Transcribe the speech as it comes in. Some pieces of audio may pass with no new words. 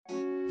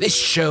This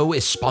show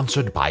is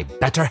sponsored by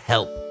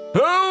BetterHelp.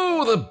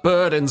 Oh, the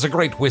burdens a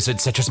great wizard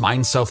such as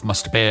myself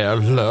must bear,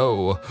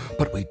 lo.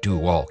 But we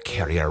do all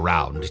carry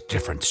around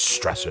different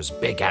stressors,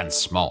 big and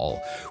small.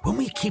 When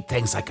we keep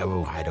things like,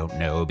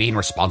 being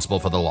responsible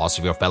for the loss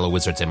of your fellow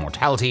wizard's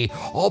immortality,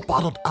 all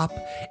bottled up,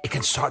 it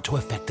can start to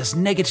affect us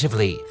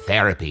negatively.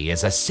 Therapy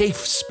is a safe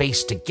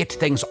space to get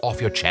things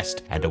off your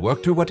chest and to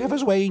work through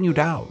whatever's weighing you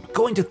down.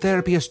 Going to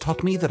therapy has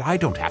taught me that I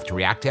don't have to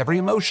react to every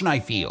emotion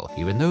I feel,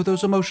 even though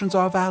those emotions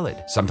are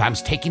valid.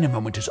 Sometimes taking a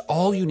moment is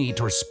all you need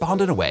to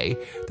respond in a way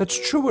that's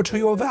truer to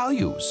your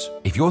values.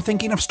 If you're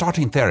thinking of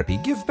starting therapy,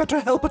 give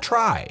BetterHelp a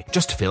try.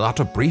 Just fill out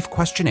a brief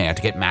questionnaire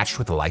to get matched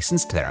with a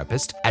licensed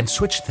therapist and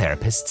switch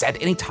therapists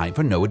at any time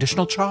for no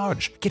additional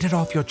charge. Get it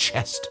off your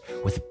chest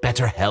with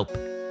BetterHelp.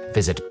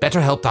 Visit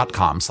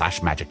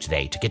betterhelp.com/magic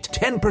today to get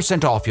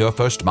 10% off your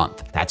first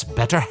month. That's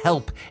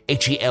BetterHelp,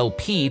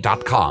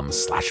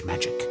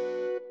 HELP.com/magic.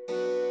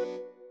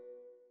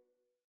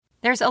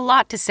 There's a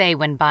lot to say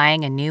when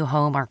buying a new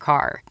home or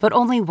car, but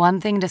only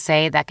one thing to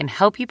say that can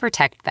help you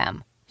protect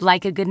them.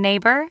 Like a good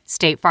neighbor,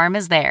 State Farm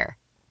is there.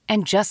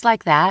 And just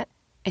like that,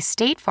 a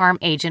State Farm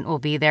agent will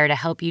be there to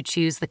help you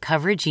choose the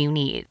coverage you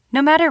need,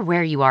 no matter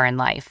where you are in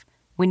life.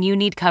 When you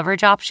need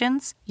coverage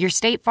options, your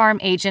State Farm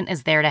agent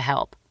is there to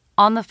help,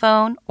 on the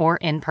phone or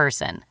in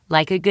person.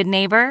 Like a good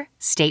neighbor,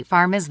 State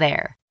Farm is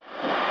there.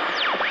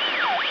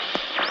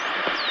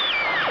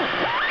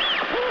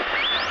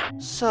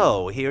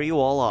 So, here you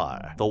all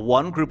are, the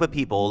one group of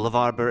people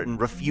LeVar Burton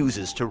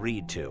refuses to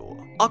read to.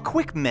 A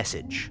quick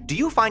message. Do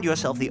you find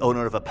yourself the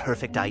owner of a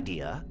perfect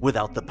idea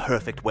without the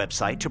perfect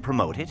website to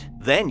promote it?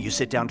 Then you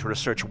sit down to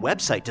research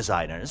website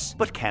designers,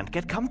 but can't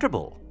get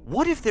comfortable.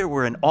 What if there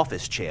were an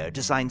office chair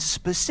designed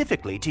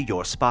specifically to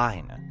your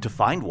spine? To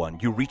find one,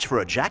 you reach for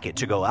a jacket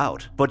to go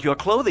out, but your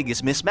clothing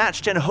is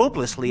mismatched and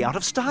hopelessly out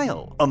of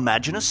style.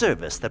 Imagine a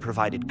service that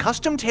provided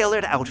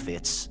custom-tailored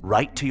outfits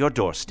right to your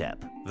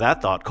doorstep.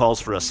 That thought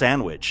calls for a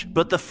sandwich,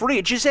 but the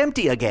fridge is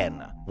empty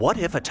again. What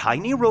if a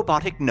tiny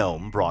robotic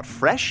gnome brought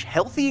fresh,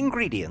 healthy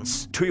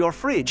ingredients to your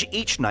fridge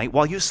each night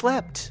while you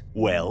slept?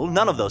 Well,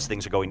 none of those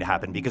things are going to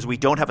happen because we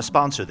don't have a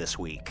sponsor this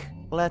week.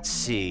 Let's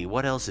see,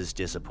 what else is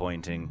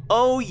disappointing?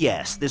 Oh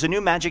yes, there's a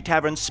new Magic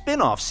Tavern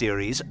spin-off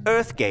series,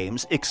 Earth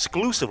Games,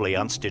 exclusively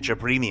on Stitcher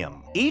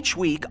Premium. Each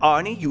week,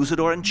 Arnie,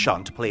 Usador, and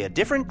Chunt play a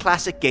different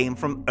classic game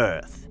from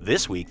Earth.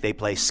 This week, they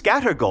play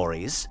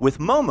Scattergories with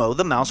Momo,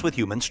 the mouse with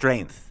human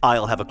strength.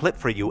 I'll have a clip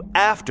for you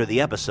after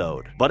the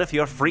episode. But if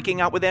you're freaking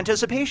out with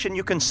anticipation,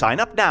 you can sign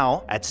up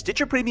now at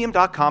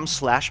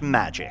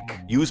StitcherPremium.com/magic.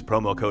 Use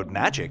promo code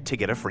MAGIC to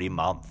get a free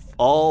month.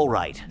 All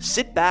right,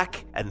 sit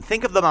back and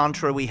think of the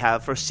mantra we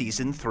have for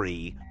Season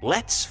 3.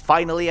 Let's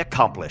finally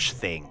accomplish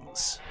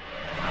things.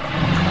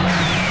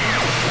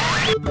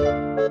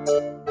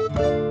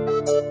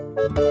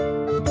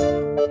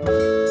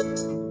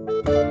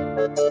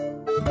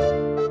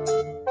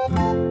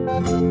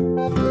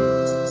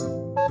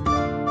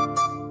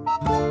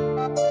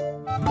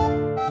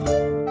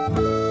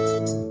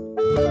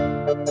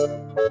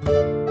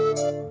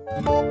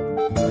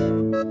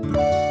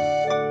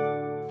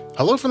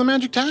 Hello from the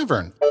Magic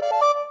Tavern,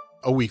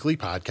 a weekly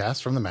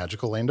podcast from the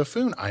magical land of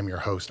Foon. I'm your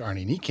host,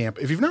 Arnie Niekamp.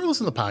 If you've never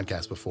listened to the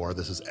podcast before,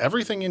 this is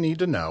everything you need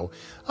to know.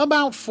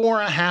 About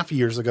 4.5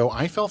 years ago,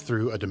 I fell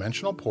through a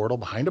dimensional portal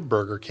behind a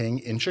Burger King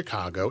in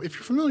Chicago. If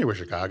you're familiar with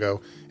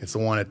Chicago, it's the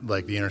one at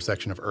like the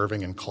intersection of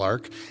Irving and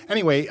Clark.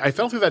 Anyway, I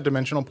fell through that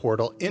dimensional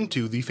portal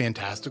into the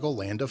fantastical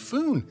land of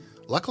Foon.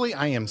 Luckily,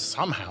 I am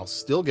somehow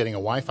still getting a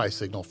Wi-Fi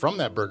signal from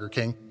that Burger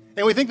King.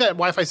 And we think that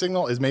Wi-Fi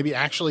signal is maybe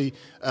actually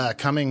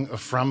coming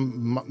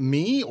from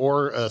me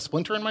or a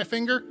splinter in my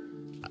finger.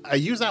 I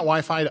use that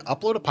Wi-Fi to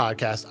upload a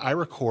podcast I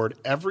record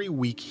every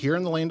week here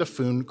in the land of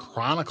Foon,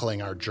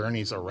 chronicling our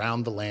journeys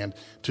around the land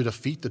to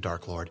defeat the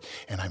Dark Lord.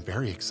 And I'm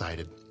very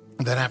excited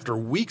that after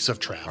weeks of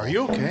travel... Are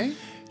you okay?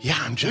 Yeah,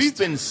 I'm just... We've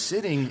been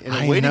sitting in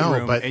a waiting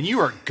room, but and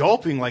you are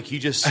gulping like you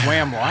just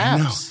swam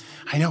laps.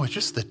 I know. It's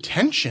just the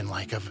tension,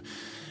 like, of...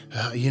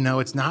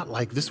 it's not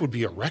like this would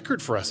be a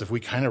record for us if we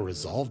kind of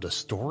resolved a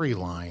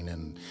storyline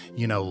in,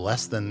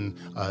 less than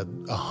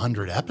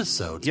 100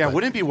 episodes. Yeah,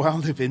 wouldn't it be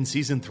wild if in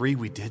Season 3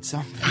 we did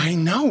something? I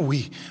know.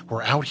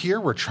 We're out here.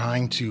 We're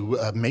trying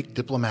to make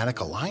diplomatic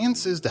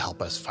alliances to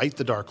help us fight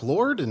the Dark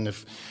Lord. And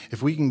if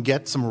we can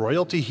get some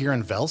royalty here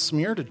in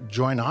Velsmere to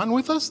join on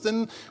with us,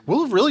 then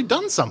we'll have really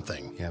done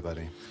something. Yeah,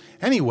 buddy.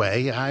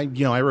 Anyway,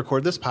 I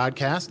record this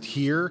podcast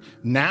here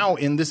now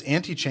in this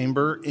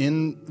antechamber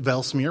in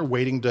Velsmere,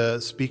 waiting to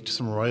speak to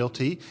some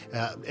royalty.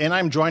 And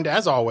I'm joined,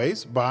 as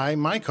always, by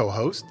my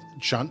co-host,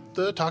 Chunt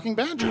the Talking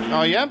Badger.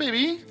 Oh, yeah,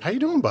 baby. How you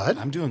doing, bud?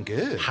 I'm doing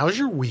good. How's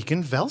your week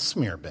in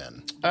Velsmere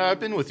been? I've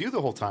been with you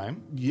the whole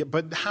time. Yeah,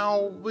 but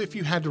how, if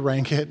you had to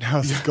rank it,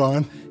 how's it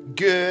gone?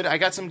 Good. I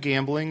got some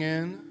gambling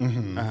in.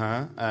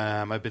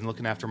 Mm-hmm. I've been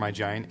looking after my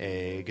giant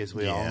egg, as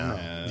we all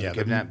know.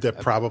 Yeah, that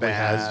probably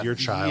has your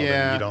child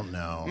and you don't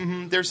know.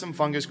 Mm-hmm. There's some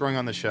fungus growing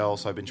on the shell,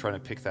 so I've been trying to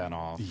pick that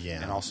off.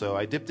 Yeah. And also,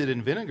 I dipped it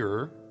in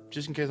vinegar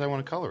just in case I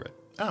want to color it.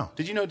 Oh.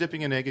 Did you know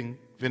dipping an egg in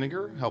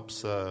vinegar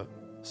helps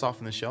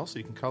soften the shell so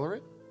you can color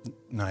it?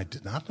 No, I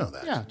did not know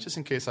that. Yeah, just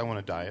in case I want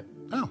to diet.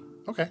 Oh,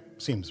 okay.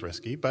 Seems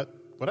risky, but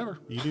whatever.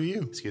 You do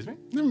you. Excuse me?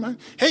 Never mind.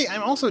 Hey,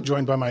 I'm also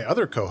joined by my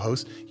other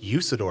co-host,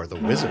 Usador the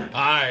Wizard.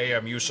 I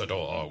am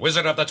Usador,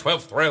 wizard of the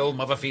 12th realm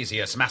of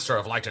Ephesius, master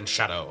of light and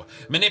shadow,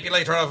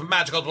 manipulator of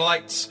magical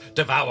delights,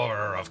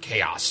 devourer of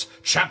chaos,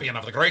 champion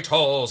of the great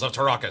halls of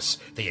Tarakas.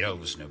 The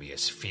elves know me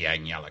as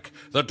Fiang Yalak.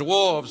 The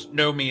dwarves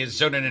know me as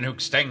Zonin and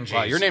Hookstanges.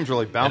 Wow, your name's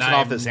really bouncing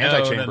off this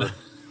antechamber.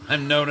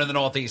 I'm known in the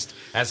northeast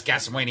as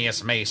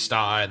Gaswanius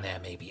Maystar, and there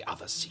may be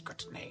other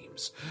secret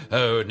names.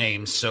 Oh,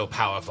 names so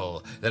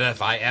powerful that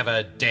if I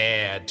ever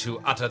dared to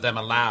utter them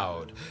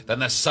aloud, then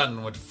the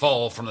sun would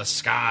fall from the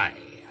sky.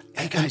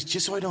 Hey, guys,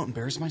 just so I don't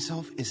embarrass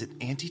myself, is it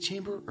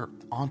antechamber or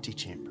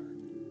antechamber?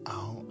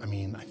 Oh, I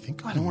mean, I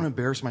think I don't want to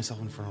embarrass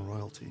myself in front of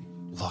royalty.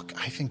 Look,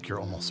 I think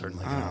you're almost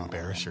certainly going to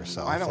embarrass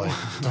yourself. I don't,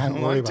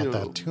 don't worry about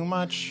that too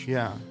much.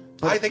 Yeah.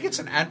 But I think it's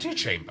an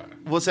antechamber.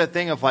 Well, it's that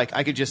thing of like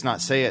I could just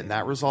not say it and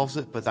that resolves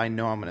it, but I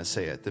know I'm going to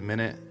say it. The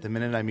minute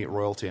I meet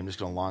royalty, I'm just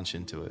going to launch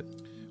into it.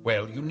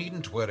 Well, you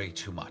needn't worry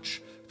too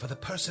much, for the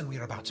person we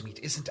are about to meet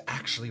isn't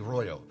actually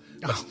royal.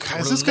 Oh,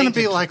 God, is this going to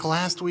be like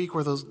last week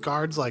where those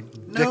guards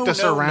dicked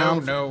us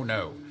around?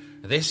 No.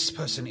 This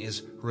person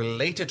is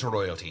related to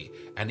royalty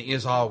and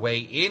is our way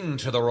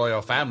into the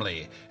royal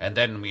family, and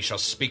then we shall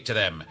speak to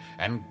them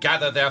and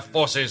gather their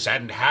forces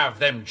and have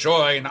them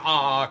join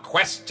our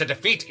quest to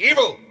defeat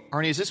evil.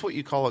 Arnie, is this what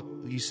you call it?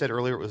 You said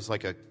earlier it was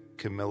like a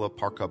Camilla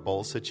Parka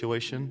Bowl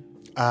situation?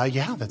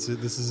 Yeah, that's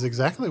it. This is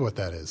exactly what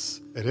that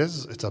is. It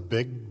is. It's a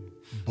big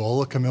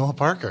bowl of Camilla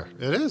Parker.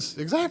 It is,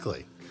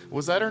 exactly.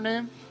 Was that her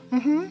name?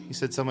 Mm-hmm. You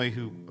said somebody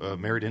who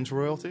married into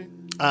royalty?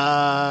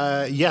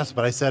 Yes,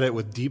 but I said it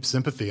with deep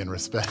sympathy and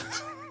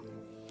respect.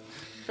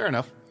 Fair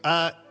enough.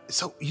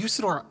 So,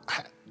 Usador,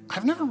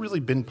 I've never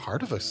really been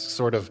part of a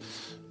sort of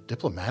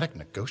diplomatic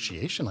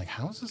negotiation. Like,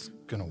 how is this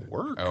going to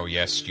work? Oh,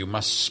 yes, you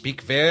must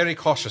speak very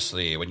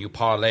cautiously when you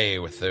parley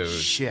with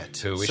those Shit.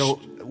 who wish... So,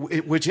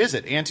 which is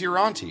it, ante or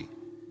auntie?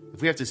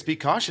 If we have to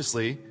speak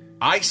cautiously...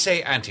 I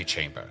say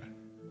antechamber.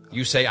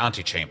 You say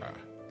antechamber.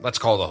 Let's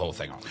call the whole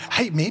thing off.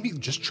 Hey, maybe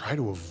just try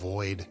to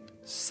avoid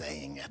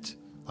saying it.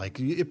 Like,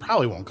 it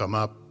probably won't come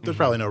up. There's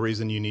probably no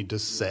reason you need to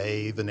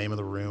say the name of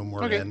the room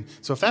we're in.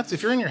 So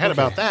if you're in your head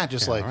about that,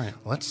 just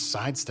let's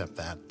sidestep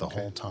that the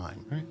whole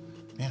time. Right.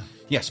 Yeah.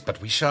 Yes,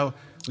 but we shall...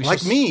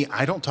 me,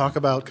 I don't talk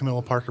about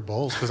Camilla Parker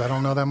Bowles because I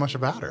don't know that much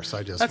about her. So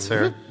I just That's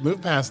fair.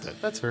 Move past it.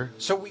 That's fair.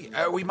 So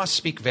we must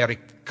speak very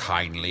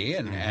kindly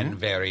and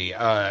very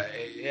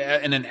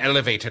in an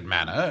elevated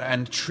manner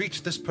and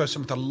treat this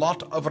person with a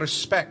lot of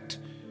respect.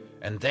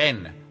 And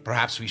then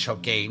perhaps we shall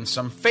gain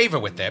some favor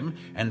with them,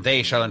 and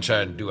they shall in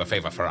turn do a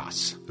favor for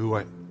us. Ooh,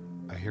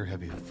 I hear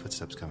heavy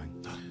footsteps coming.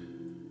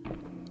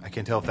 I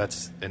can't tell if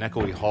that's an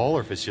echoey hall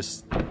or if it's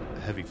just a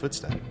heavy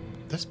footstep.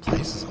 This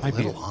place is a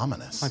little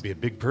ominous. Might be a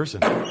big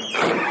person.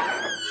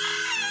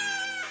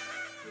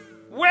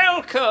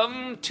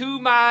 Welcome to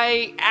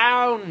my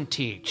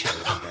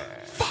antechamber.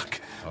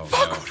 Fuck. Oh,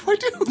 Fuck, what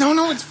do I do?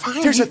 No, it's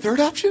fine. There's a third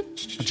option?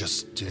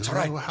 Just do It's all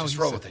right. how Just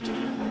you roll said. with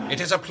it. It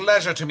is a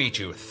pleasure to meet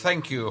you.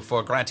 Thank you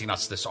for granting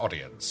us this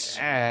audience.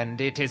 And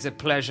it is a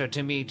pleasure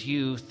to meet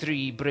you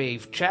three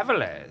brave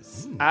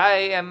travelers. I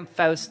am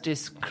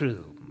Faustus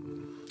Kroom.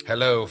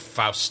 Hello,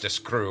 Faustus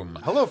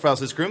Kroom. Hello,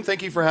 Faustus Groom.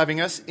 Thank you for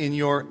having us in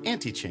your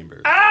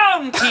antechamber.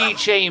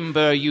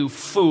 Antechamber, you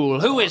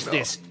fool. Who is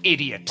this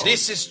idiot?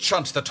 This is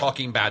Chunt the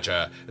Talking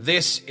Badger.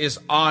 This is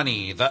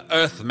Arnie the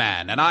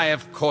Earthman. And I,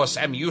 of course,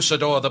 am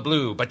Usador the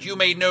Blue, but you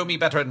may know me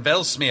better in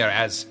Velsmere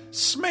as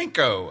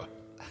Smanko.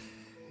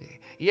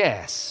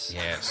 Yes.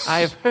 Yes.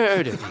 I've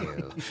heard of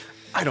you.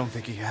 I don't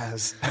think he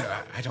has.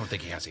 I don't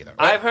think he has either.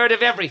 I've heard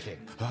of everything.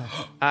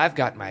 I've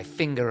got my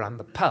finger on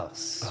the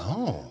pulse.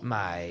 Oh.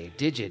 My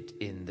digit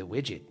in the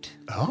widget.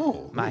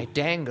 Oh. My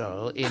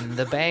dangle in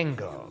the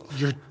bangle.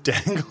 You're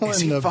dangling Is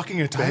he the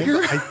fucking a tiger?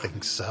 I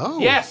think so.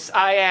 Yes,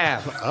 I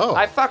am. Oh.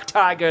 I fuck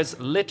tigers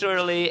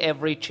literally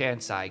every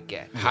chance I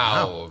get.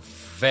 How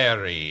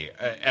very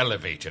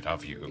elevated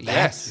of you.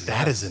 Yes.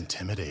 That is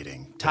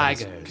intimidating.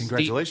 Tigers.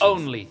 Congratulations. The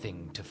only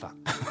thing to fuck.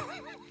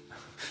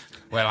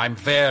 Well, I'm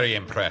very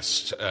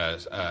impressed,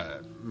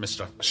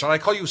 Mr. Shall I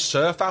call you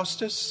Sir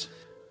Faustus?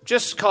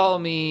 Just call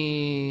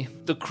me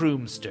the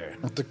Kroomster.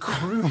 The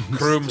Kroom.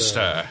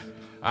 Kroomster,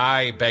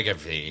 I beg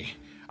of thee.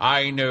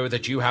 I know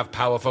that you have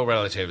powerful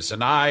relatives,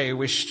 and I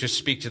wish to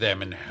speak to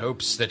them in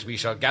hopes that we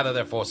shall gather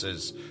their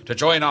forces to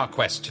join our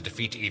quest to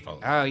defeat evil.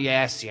 Oh,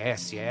 yes.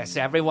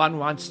 Everyone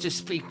wants to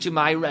speak to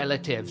my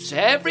relatives.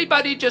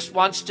 Everybody just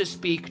wants to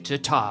speak to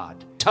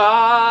Todd.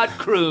 Todd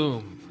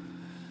Kroom.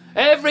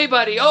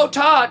 Everybody, oh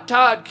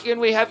Todd, can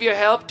we have your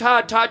help?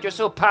 Todd, you're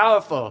so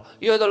powerful.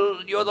 You're the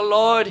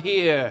Lord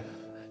here.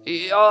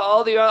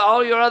 All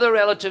your other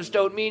relatives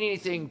don't mean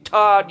anything.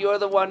 Todd, you're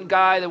the one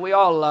guy that we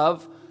all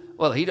love.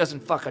 Well, he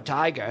doesn't fuck a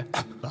tiger.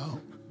 Oh.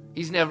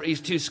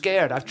 He's too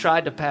scared. I've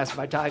tried to pass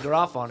my tiger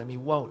off on him. He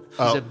won't.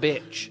 He's a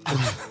bitch.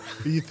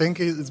 You think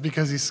it's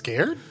because he's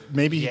scared?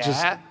 Maybe he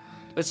just...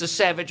 It's a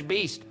savage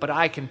beast, but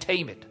I can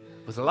tame it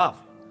with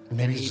love.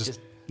 Maybe he's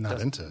just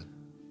not into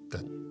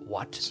that.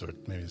 What? So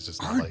maybe it's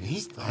just not like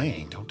his Hey,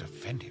 thing. don't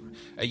offend him.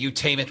 You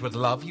tame it with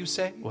love, you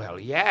say? Well,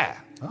 yeah.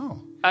 Oh.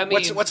 I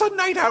mean, What's a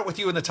night out with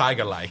you and the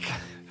tiger like?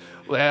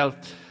 well,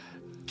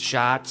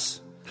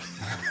 shots,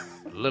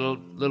 little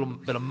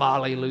bit of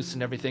Molly,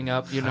 loosen everything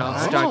up,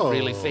 start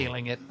really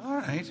feeling it. All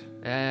right.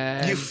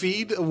 And You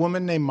feed a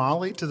woman named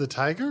Molly to the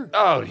tiger?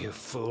 oh, you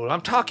fool!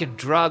 I'm talking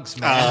drugs,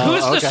 man.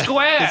 Who's the okay.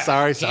 square?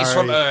 Sorry. He's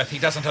from Earth. He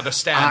doesn't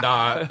understand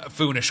our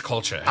foonish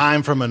culture.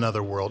 I'm from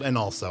another world, and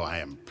also I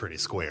am pretty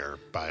square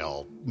by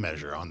all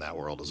measure on that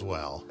world as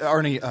well.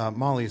 Arnie,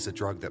 Molly is a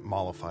drug that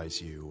mollifies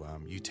you.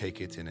 You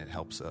take it, and it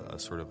helps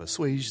sort of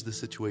assuage the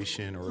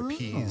situation or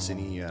appease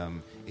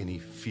any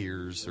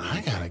fears. Or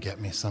I gotta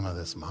get me some of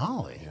this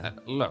Molly.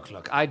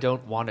 Look, I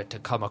don't want it to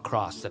come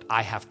across that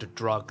I have to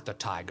drug the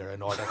tiger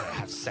in order to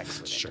have sex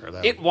with it. Sure,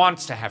 It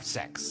wants to have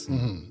sex.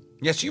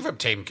 Yes, you've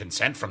obtained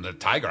consent from the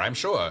tiger, I'm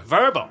sure.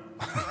 Verbal.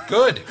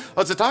 Good.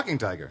 Oh, it's a talking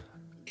tiger.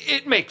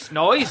 It makes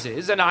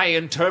noises, and I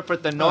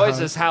interpret the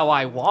noises how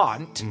I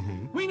want.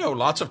 We know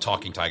lots of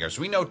talking tigers.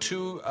 We know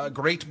 2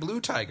 great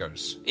blue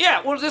tigers.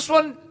 Yeah, well, this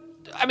one,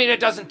 I mean, it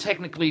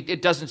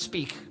doesn't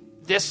speak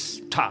this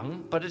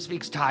tongue, but it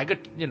speaks tiger,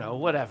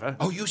 whatever.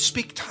 Oh, you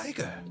speak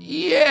tiger?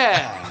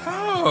 Yeah.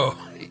 Oh.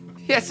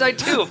 Yes, I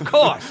do, of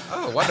course.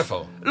 Oh,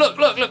 wonderful. Look.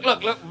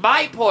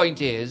 My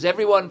point is,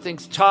 everyone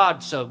thinks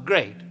Todd's so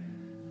great,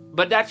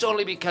 but that's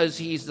only because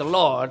he's the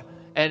Lord,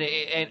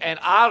 and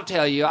I'll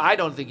tell you, I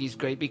don't think he's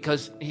great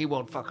because he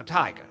won't fuck a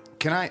tiger.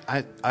 Can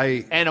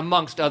I And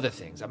amongst other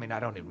things. I mean, I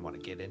don't even want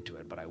to get into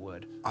it, but I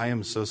would. I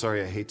am so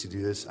sorry. I hate to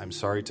do this. I'm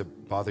sorry to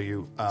bother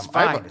you.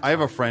 fine, I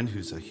have a friend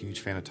who's a huge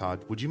fan of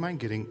Todd. Would you mind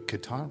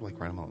could Todd write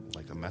him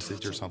a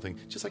message or something?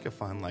 Just like a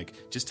fun,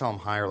 just tell him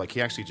hi, or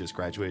he actually just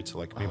graduated,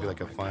 so maybe a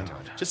fun,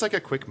 just like a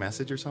quick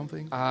message or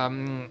something?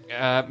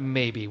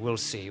 Maybe. We'll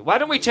see. Why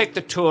don't we take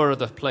the tour of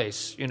the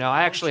place?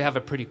 I actually have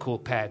a pretty cool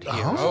pad here.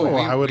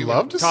 I would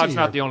love to see Todd's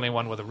not your- the only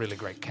one with a really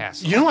great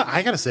castle. You know what?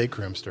 I gotta say,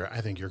 Crimster, I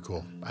think you're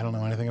cool. I don't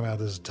know anything about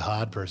this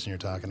Todd person you're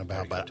talking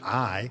about, but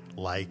I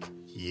like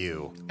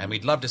you. And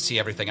we'd love to see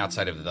everything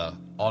outside of the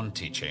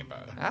antechamber.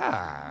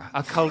 Ah,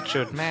 a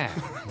cultured man.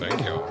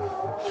 Thank you.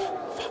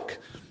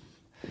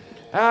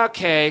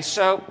 Okay,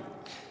 so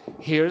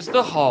here's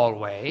the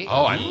hallway.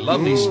 Oh, I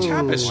love these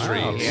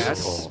tapestries.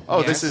 Yes. Oh,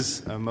 yes. this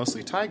is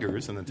mostly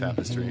tigers in the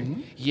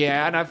tapestry.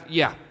 Yeah,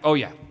 and oh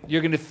yeah.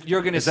 You're gonna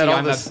Is see that all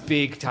I'm this- a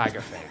big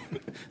tiger fan.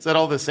 Is that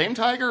all the same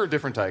tiger or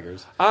different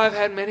tigers? I've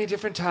had many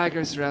different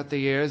tigers throughout the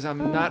years.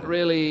 I'm not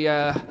really.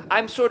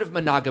 I'm sort of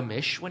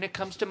monogamish when it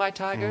comes to my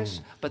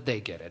tigers, but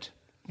they get it.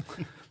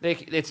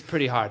 It's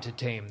pretty hard to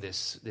tame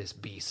this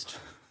beast,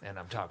 and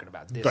I'm talking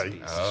about this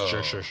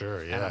beast.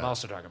 Sure, yeah. And I'm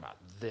also talking about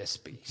this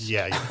beast.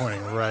 Yeah, you're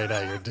pointing right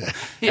at your dick.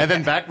 And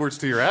then backwards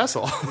to your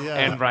asshole. Yeah.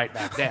 And right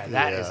back there.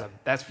 Yeah.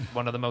 That's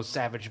one of the most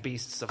savage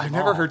beasts of I've them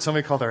never all. heard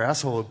somebody call their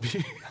asshole a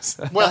beast.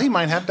 Well, he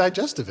might have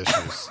digestive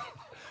issues.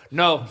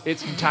 No,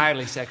 it's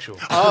entirely sexual.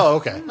 Oh,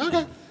 okay.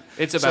 Okay.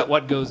 It's about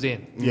what goes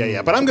in.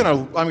 Yeah. But I'm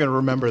gonna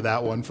remember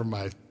that one for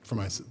myself.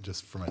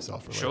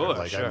 For Sure,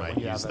 later. sure. I might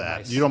Yeah, use but that.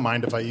 nice. You don't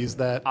mind if I use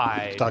that?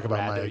 I'd to talk about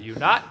rather you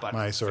not, but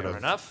my sort fair of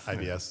enough.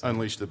 ideas.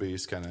 Unleash the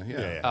beast, kind of.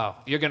 Yeah. Oh,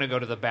 you're going to go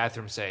to the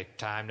bathroom, say,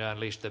 time to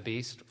unleash the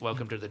beast.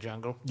 Welcome to the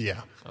jungle.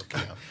 Yeah.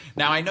 Okay.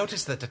 Now, I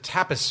noticed that the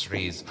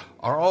tapestries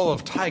are all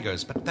of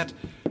tigers, but that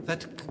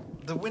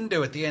the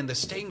window at the end, the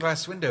stained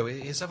glass window,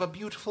 is of a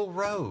beautiful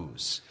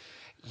rose.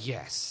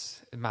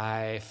 Yes,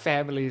 my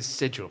family's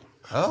sigil.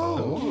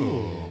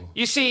 Oh.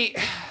 You see,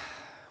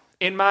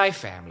 in my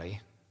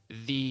family,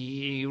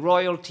 the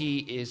royalty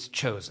is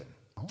chosen.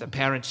 The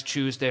parents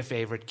choose their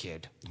favorite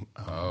kid.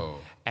 Oh.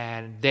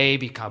 And they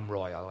become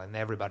royal, and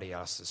everybody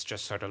else is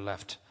just sort of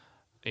left,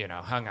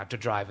 hung out to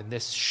dry in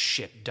this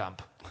shit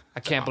dump. I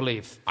can't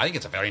believe. I think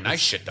it's a very nice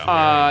shit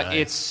dump.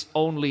 It's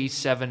only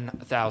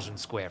 7,000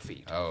 square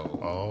feet.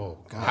 Oh.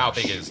 How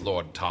big is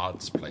Lord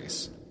Todd's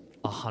place?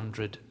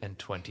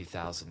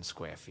 120,000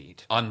 square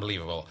feet.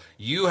 Unbelievable.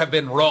 You have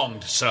been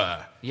wronged,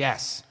 sir.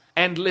 Yes.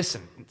 And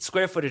listen,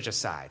 square footage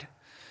aside,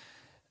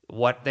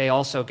 what they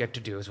also get to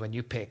do is when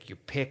you pick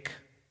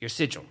your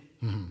sigil.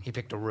 Mm-hmm. He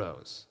picked a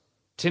rose.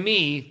 To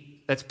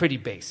me, that's pretty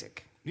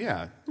basic.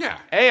 Yeah. Yeah.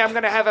 Hey, I'm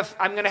gonna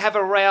have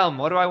a realm.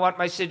 What do I want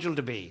my sigil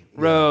to be?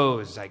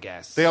 Rose, I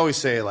guess. They always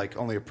say,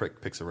 only a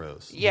prick picks a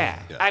rose. Yeah.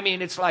 I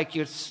mean, it's like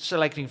you're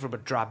selecting from a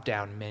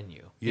drop-down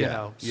menu.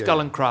 Yeah.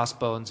 Skull and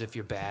crossbones if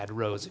you're bad,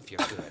 rose if you're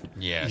good.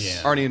 Yes.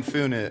 Yeah. Arnie and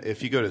Foon,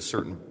 if you go to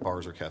certain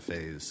bars or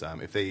cafes,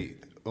 if they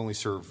only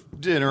serve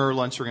dinner or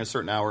lunch during a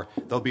certain hour,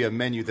 there'll be a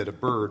menu that a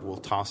bird will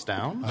toss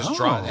down.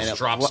 Just And it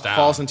drops down.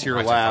 falls into your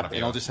right in front lap, of and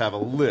you. it'll just have a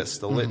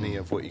litany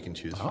of what you can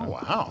choose Oh, from.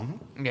 wow.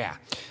 Yeah,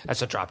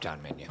 that's a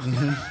drop-down menu.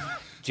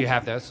 Do you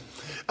have those?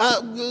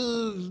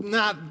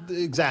 Not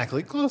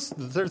exactly. Close.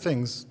 There are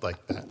things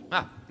like that.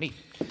 Ah, neat.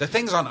 The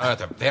things on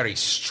Earth are very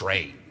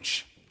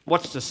strange.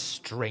 What's the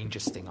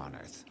strangest thing on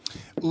Earth?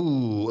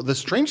 Ooh, the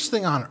strangest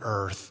thing on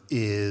Earth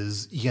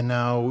is,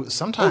 Oh,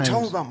 sometimes.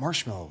 tell them about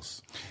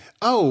marshmallows.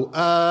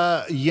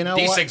 Oh, you know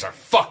These what? things are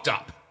fucked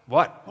up.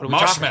 What? What are we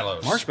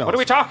Marshmallows. Marshmallows. What are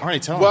we talking?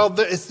 Arnie, tell Well,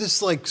 it's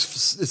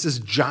this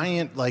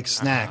giant like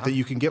snack that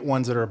you can get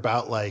ones that are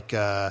about like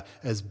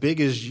as big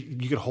as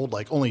you could hold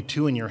like only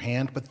 2 in your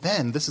hand. But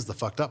then this is the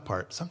fucked up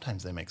part.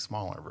 Sometimes they make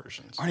smaller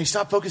versions. Arnie,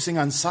 stop focusing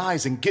on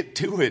size and get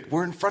to it.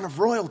 We're in front of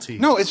royalty.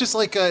 No, it's just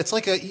like it's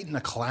like eating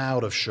a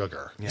cloud of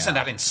sugar. Isn't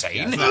that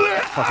insane?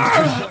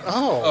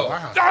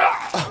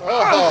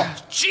 Oh,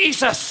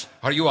 Jesus!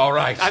 Are you all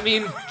right? I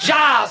mean,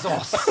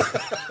 Jazos!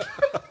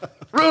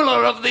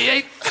 Ruler of the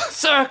 8th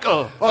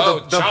circle.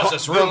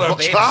 Jesus, ruler of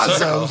the 8th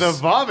circle. The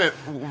vomit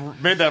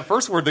made that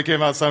first word that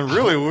came out sound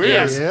really weird.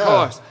 Yes, of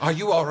course. Are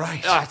you all right?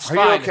 It's Are you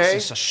fine. okay?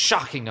 It's just a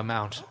shocking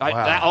amount.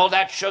 All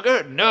that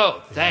sugar?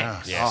 No,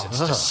 thanks. Yes, it's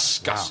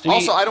disgusting.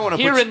 Also, I don't want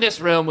to Here put in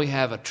this room, we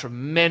have a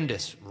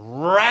tremendous,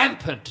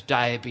 rampant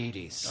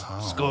diabetes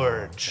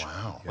scourge.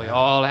 wow. We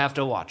all have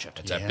to watch it.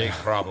 It's a big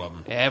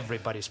problem.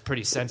 Everybody's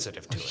pretty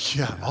sensitive to it.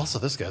 yeah. Also,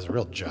 this guy's a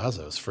real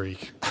Jazos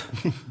freak.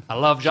 I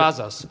love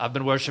Jazos. I've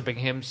been worshiping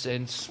him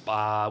since,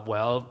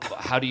 well,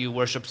 how do you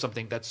worship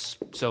something that's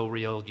so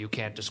real you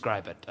can't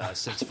describe it?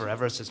 Since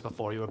forever, since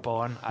before you were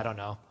born? I don't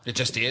know. It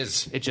just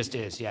is. It just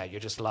is, yeah, you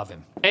just love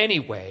him.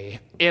 Anyway,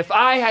 if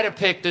I had to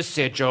pick the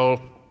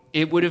sigil,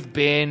 it would have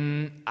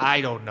been,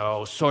 I don't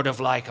know, sort of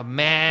like a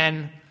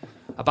man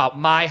about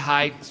my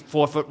height,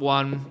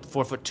 4'1",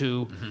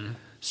 4'2",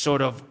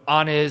 sort of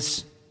on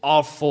his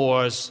all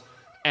fours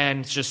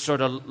and just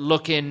sort of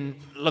looking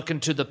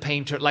to the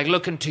painter, like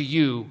looking to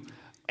you,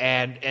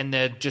 and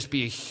there'd just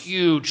be a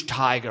huge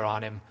tiger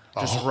on him,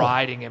 just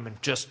riding him and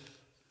just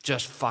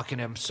fucking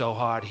him so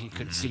hard he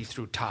could see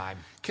through time.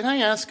 Can I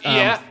ask?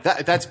 Yeah.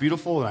 That's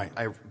beautiful, and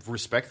I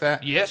respect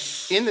that.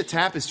 Yes. In the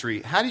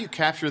tapestry, how do you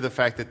capture the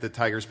fact that the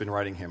tiger's been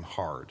riding him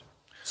hard?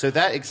 So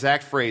that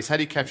exact phrase, how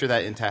do you capture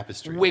that in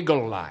tapestry?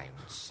 Wiggle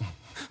lines.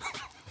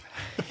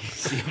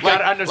 You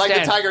gotta understand. Like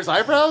the tiger's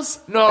eyebrows?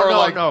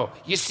 No.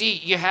 You see,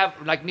 you have,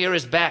 like, near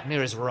his back,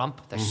 near his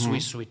rump, that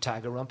sweet, sweet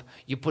tiger rump,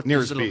 you put Near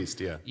these his little,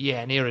 beast, yeah.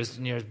 Yeah, near his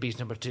beast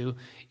number 2.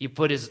 You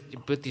put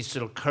these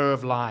little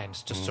curved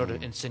lines to sort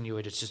of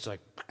insinuate it's just like,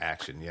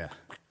 Action, yeah.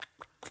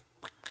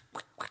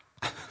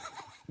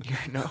 you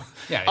know.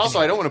 Yeah. Also,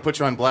 I don't want to put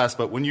you on blast,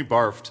 but when you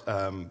barfed,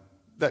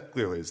 that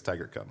clearly is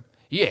tiger cum.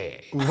 Yeah.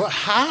 What,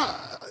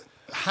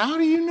 how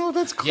do you know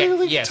that's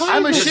clearly yes. tiger?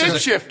 I'm a This is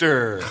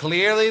shapeshifter.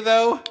 Clearly,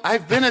 though,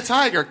 I've been a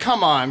tiger.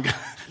 Come on.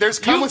 There's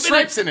cum with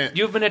stripes in it.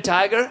 You've been a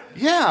tiger?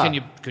 Yeah.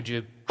 Could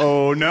you?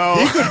 Oh, no.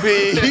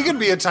 He could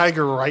be a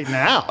tiger right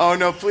now. Oh,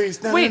 no,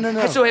 please. No, Wait,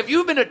 no. so have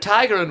you been a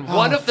tiger and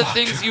one of the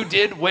things you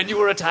did when you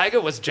were a tiger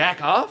was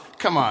jack off?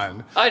 Come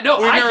on. I know,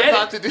 We I never get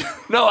thought it. to do.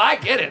 No, I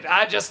get it.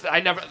 I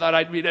never thought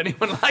I'd meet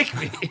anyone like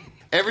me.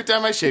 Every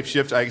time I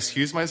shapeshift, I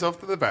excuse myself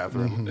to the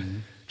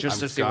bathroom. Just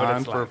I'm to see gone what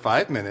it's for like.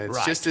 5 minutes,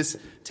 Right. just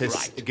to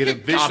Right. get a You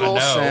gotta visual know.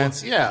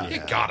 sense. Yeah.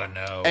 you gotta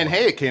know. And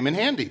hey, it came in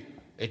handy.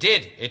 It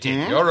did.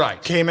 You're right.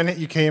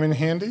 You came in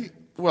handy?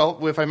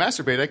 Well, if I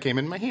masturbate, I came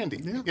in my handy.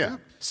 Yeah.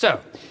 So,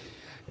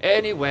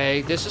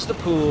 anyway, this is the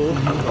pool.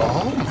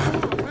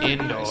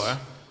 Indoor.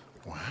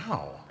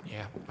 Wow.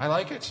 Yeah. I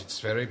like it. It's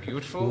very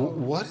beautiful.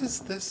 What is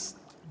this?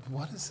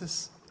 What is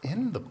this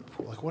in the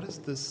pool? Like, what is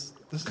this?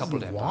 This Couple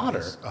is dead water.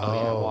 bodies.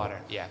 Yeah,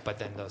 water. Yeah, but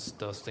then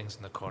those things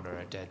in the corner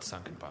are dead,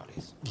 sunken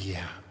bodies.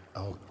 Yeah.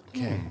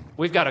 Okay.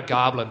 We've got a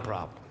goblin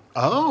problem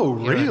Oh,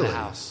 here really? in the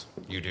house.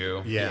 You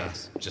do? Yeah.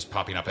 Yes. Just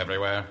popping up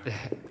everywhere?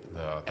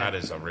 That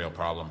is a real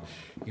problem.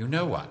 You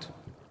know what?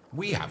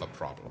 We have a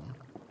problem.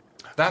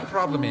 That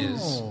problem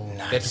is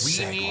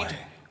that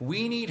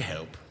we need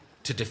help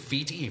to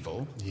defeat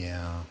evil,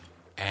 Yeah.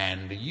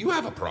 and you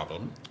have a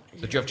problem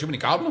that you have too many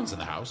goblins in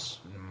the house.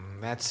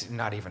 That's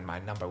not even my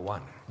number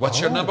one. What's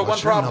your number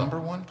what's one your problem? number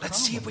one Let's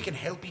see if problem? we can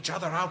help each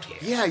other out here.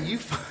 Yeah, you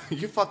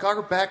fuck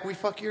our back, we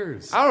fuck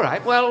yours. All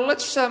right. Well,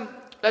 let's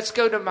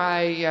go to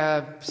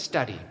my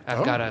study.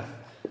 I've got a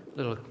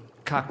little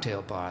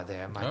cocktail bar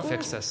there. Might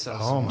fix us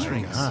some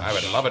drinks. I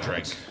would love a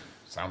drink.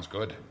 Sounds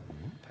good.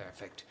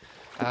 Perfect.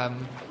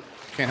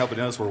 Can't help but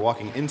notice we're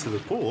walking into the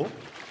pool.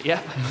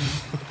 Yeah.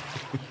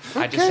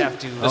 I just have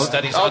to. The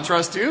study's I'll un-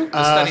 trust you.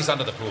 The study's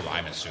under the pool,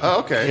 I'm assuming. Oh,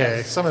 okay.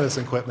 Yeah, some of this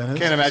equipment is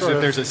Can't imagine sort if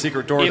of- there's a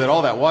secret door that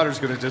all that water's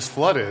going to just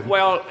flood in.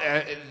 Well,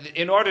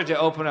 in order to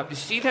open up, you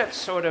see that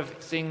sort of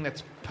thing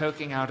that's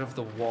poking out of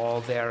the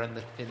wall there in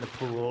the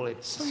pool?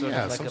 It's sort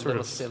yeah, of like some a sort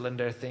little of-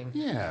 cylinder thing.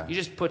 Yeah. You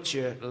just put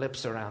your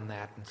lips around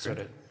that and sort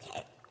of.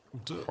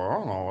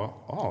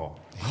 Oh.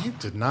 He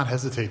did not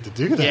hesitate to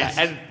do that. Yeah,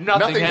 and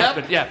nothing Nothing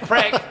happened. Yeah,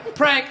 prank.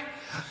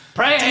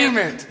 Damn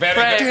it. Very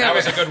Prank. good. That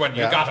was a good one.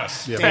 You got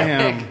us. Yeah.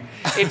 Damn.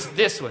 It's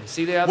this one.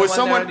 See the other Was one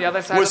someone there on the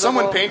other side was of the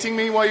someone wall? painting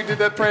me while you did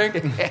that prank?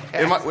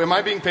 Am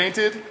I being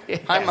painted?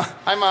 Yes.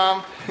 Hi,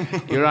 Mom.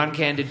 You're on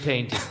Candid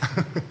Painting.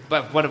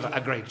 But what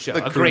a great show.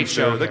 The a great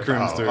show. The here.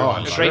 Croomster.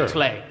 I'm A sure. great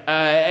play.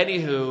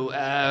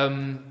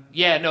 Anywho,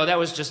 yeah, no, that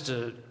was just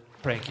to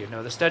prank you.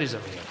 No, the study's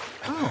over here.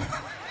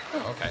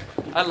 Oh, okay.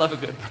 I love a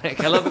good prank.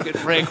 I love a good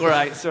prank where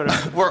I sort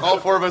of... Where all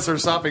four of us are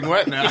sopping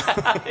wet now.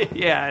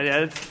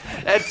 yeah,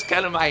 that's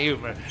kind of my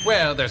humor.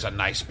 Well, there's a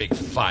nice big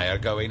fire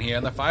going here,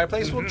 and the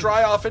fireplace will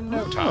dry off in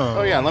no time.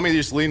 Oh, yeah, let me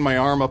just lean my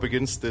arm up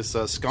against this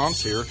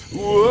sconce here.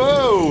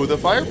 Whoa, the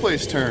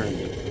fireplace turned.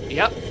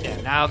 Yep,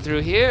 and now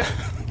through here.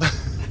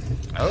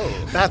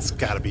 Oh. That's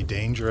got to be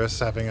dangerous,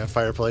 having a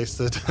fireplace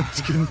that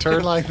can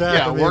turn like that.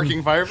 Yeah, I mean,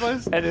 working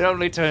fireplace? And it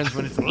only turns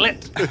when it's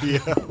lit. Yeah.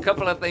 A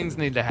couple of things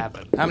need to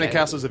happen. How many Okay?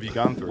 castles have you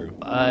gone through?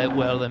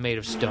 Well, they're made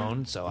of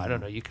stone, so I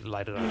don't know. You could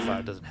light it on fire.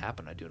 It doesn't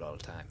happen. I do it all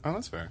the time. Oh,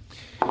 that's fair.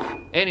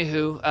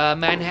 Anywho,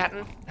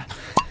 Manhattan.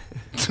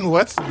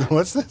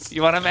 What's this?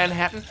 You want a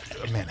Manhattan?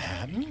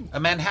 Manhattan? A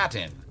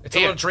Manhattan. It's a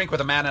Here. little drink with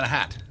a man in a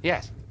hat.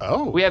 Yes.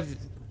 Oh. We have...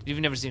 You've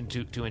never seen a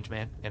two-inch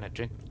man in a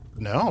drink?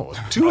 No.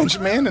 2-inch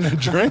man in a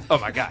drink? Oh,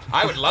 my God.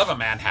 I would love a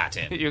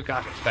Manhattan. You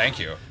got it. Thank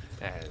you.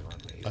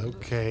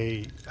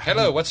 Okay.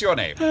 Hello, what's your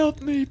name?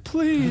 Help me,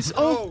 please.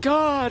 Oh,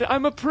 God,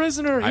 I'm a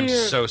prisoner here. I'm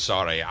so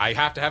sorry. I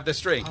have to have this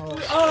drink.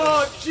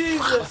 Oh,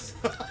 Jesus.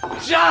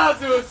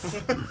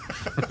 Jesus.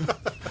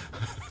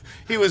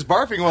 He was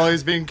barfing while he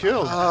was being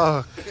killed.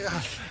 Oh,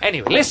 God.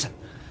 Anyway, listen.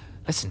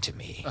 Listen to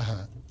me.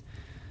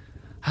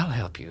 I'll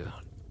help you.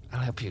 I'll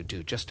help you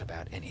do just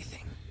about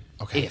anything.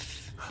 Okay.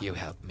 If you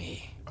help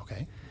me.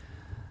 Okay.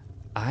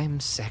 I'm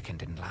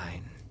second in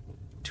line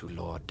to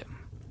lorddom,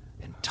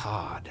 and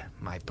Todd,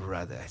 my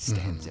brother,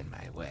 stands in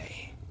my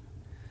way.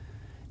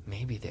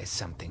 Maybe there's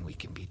something we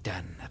can be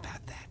done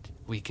about that.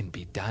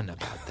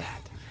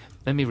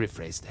 Let me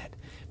rephrase that.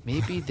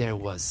 Maybe there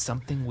was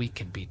something we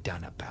can be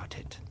done about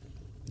it.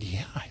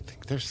 Yeah, I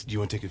think there's... Do you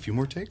want to take a few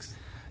more takes?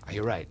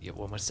 You're right.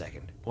 One more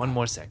second. One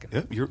more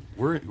second. Yep,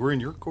 we're in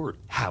your court.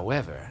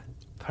 However,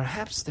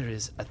 perhaps there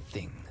is a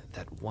thing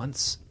that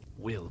once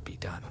will be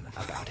done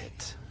about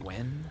it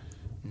when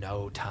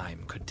no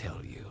time could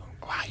tell you.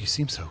 Wow, you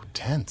seem so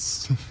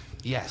tense.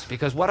 Yes,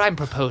 because what I'm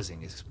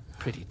proposing is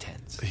pretty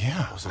tense.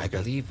 Yeah. I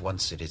believe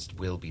once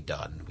will be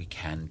done, we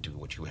can do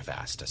what you have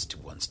asked us to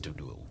once to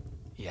do.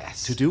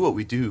 Yes. To do what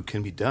we do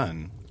can be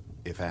done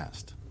if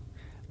asked.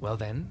 Well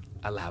then,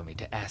 allow me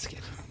to ask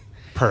it.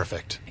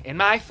 Perfect. In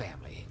my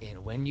family,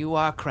 when you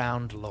are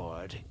crowned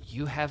lord,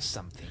 you have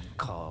something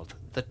called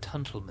the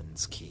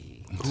Tuntleman's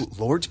Key. Ooh,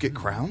 lords get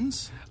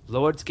crowns?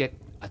 Lords get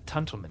a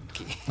Tuntleman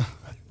Key.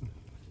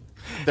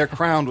 They're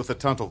crowned with a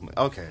Tuntleman.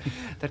 Okay.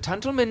 The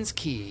Tuntleman's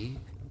Key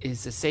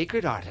is a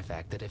sacred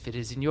artifact that if it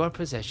is in your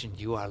possession,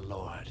 you are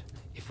lord.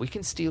 If we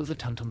can steal the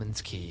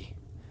Tuntleman's Key,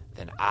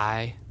 then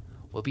I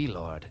will be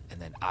lord,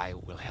 and then I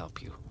will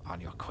help you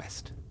on your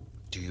quest.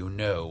 Do you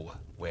know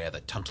where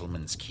the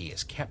Tuntleman's Key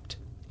is kept?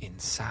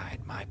 Inside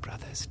my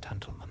brother's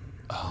Tuntleman.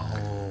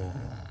 Oh.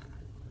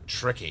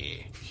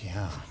 Tricky.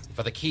 Yeah.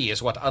 For the key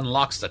is what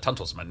unlocks the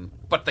Tuntlesman,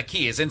 but the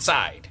key is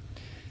inside.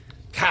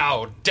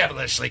 How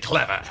devilishly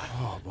clever.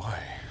 Oh, boy.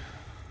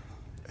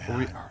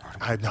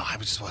 I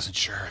just wasn't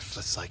sure if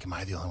it's like, am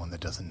I the only one that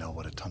doesn't know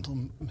what a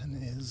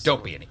Tuntleman is?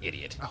 Don't be an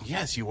idiot.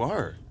 Yes, you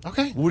are.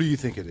 Okay. What do you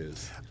think it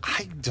is?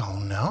 I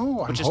don't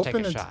know. I'm Just take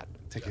hoping a it's... shot.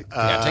 Take a...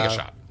 Yeah, take a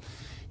shot.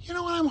 You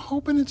know what? I'm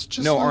hoping it's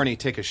just No, like... Arnie,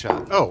 take a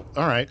shot. Oh,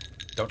 all right.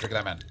 Don't drink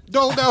that, man.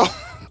 No.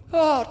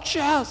 Oh,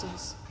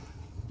 Jesus.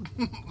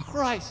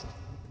 Christ.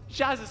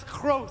 Jesus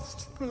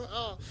Christ.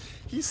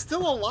 He's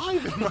still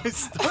alive in my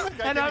stomach.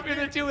 And I'm going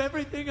to do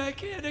everything I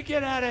can to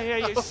get out of here,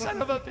 you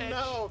son of a bitch.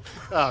 No.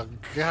 Oh,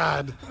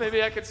 God.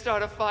 Maybe I could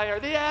start a fire.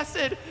 The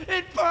acid,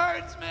 it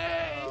burns me.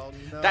 Oh,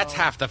 no. That's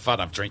half the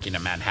fun of drinking a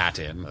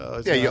Manhattan.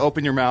 Yeah, you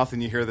open your mouth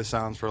and you hear the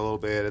sounds for a little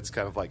bit. It's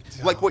kind of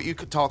like what you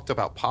talked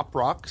about pop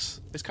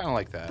rocks. It's kind of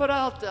like that. But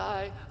I'll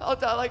die. I'll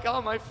die like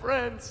all my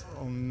friends.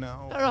 Oh,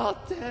 no. They're all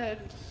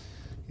dead.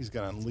 He's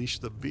going to unleash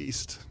the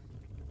beast.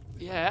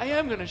 Yeah, I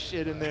am gonna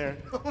shit in there.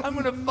 I'm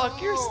gonna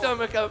fuck your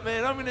stomach up,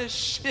 man. I'm gonna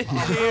shit in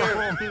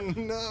here. Oh,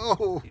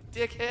 no. You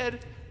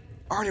dickhead.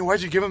 Arnie,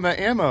 why'd you give him that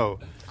ammo?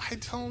 I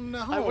don't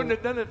know. I wouldn't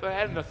have done it if I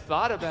hadn't have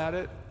thought about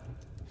it.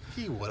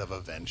 He would have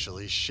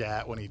eventually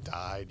shat when he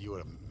died. You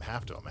would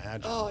have to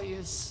imagine. Oh,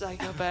 you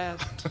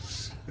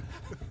psychopath.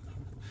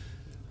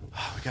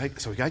 We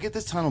gotta get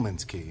this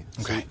Tunnelman's Key.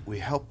 Okay. So we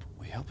help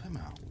him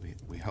out.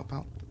 We help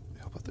out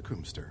the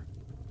Croomster.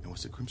 And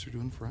what's the Croomster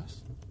doing for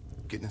us?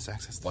 Getting us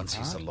access to Once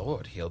he's the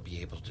Lord, he'll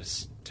be able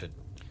to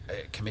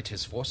commit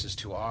his forces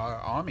to our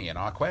army and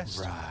our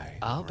quest. Right.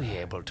 I'll be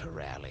able to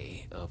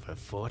rally over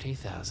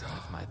 40,000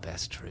 of my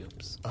best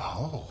troops.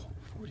 Oh.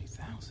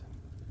 40,000.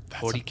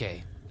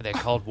 40K. They're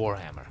called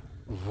Warhammer.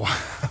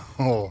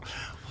 Wow.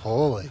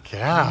 Holy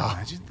cow.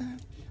 Imagine that.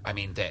 I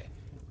mean,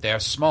 they're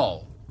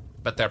small,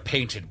 but they're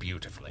painted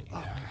beautifully.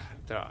 Oh,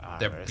 their armor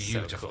They're is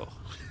beautiful. So cool.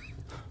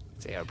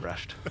 It's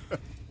airbrushed.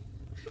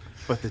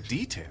 But the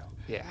detail.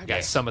 Yeah, I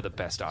got some of the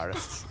best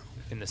artists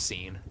in the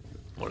scene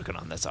working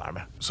on this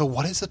armor. So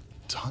what is a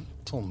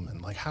Gentleman,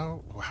 like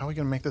how are we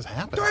going to make this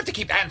happen? Do I have to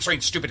keep answering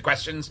stupid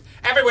questions?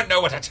 Everyone know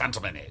what a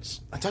gentleman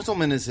is. A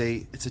gentleman is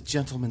a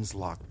gentleman's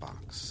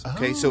lockbox.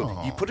 Okay,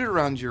 so you put it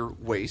around your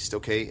waist,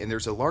 okay, and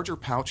there's a larger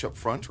pouch up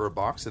front or a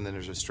box, and then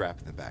there's a strap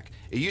in the back.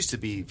 It used to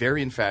be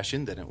very in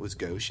fashion, then it was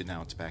gauche, and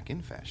now it's back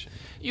in fashion.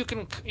 You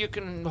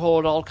can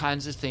hold all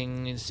kinds of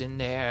things in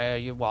there: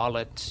 your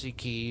wallet, your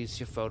keys,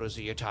 your photos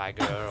of your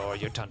tiger, or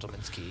your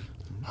gentleman's key.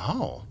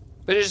 Oh.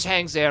 But it just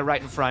hangs there right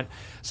in front.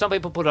 Some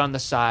people put it on the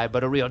side,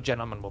 but a real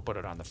gentleman will put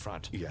it on the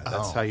front. Yeah,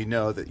 that's how you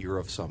know that you're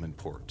of some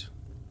import.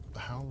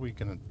 How are we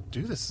going to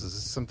do this? Is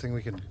this something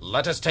we can...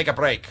 Let us take a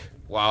break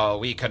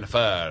while we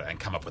confer and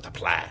come up with a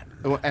plan.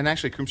 Oh, and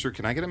actually, Croomster,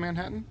 can I get a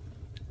Manhattan?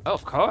 Oh,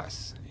 of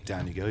course.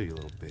 Down you go, you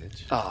little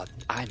bitch. Oh,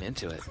 I'm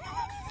into it.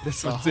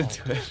 This one's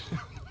into it.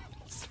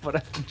 It's what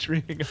I've been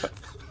dreaming of.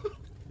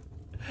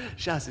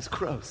 Shaz is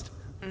crossed.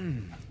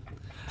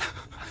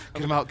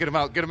 Get him out, get him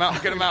out, get him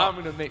out, get him out.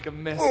 I'm going to make a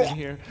mess in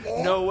here.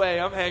 No way,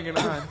 I'm hanging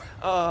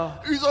on.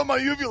 He's on my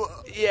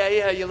uvula.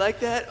 Yeah, you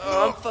like that?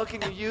 I'm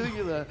fucking your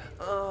uvula.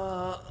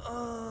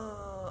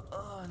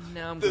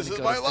 Now I'm This is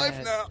my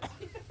life now.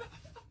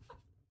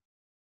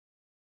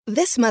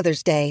 This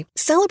Mother's Day,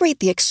 celebrate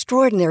the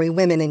extraordinary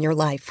women in your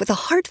life with a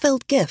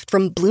heartfelt gift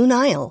from Blue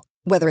Nile.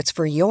 Whether it's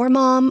for your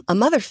mom, a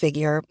mother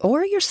figure,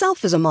 or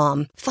yourself as a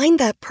mom, find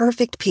that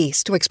perfect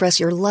piece to express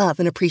your love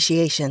and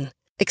appreciation.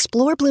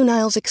 Explore Blue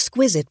Nile's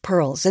exquisite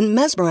pearls and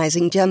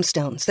mesmerizing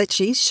gemstones that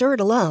she's sure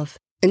to love.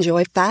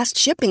 Enjoy fast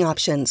shipping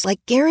options like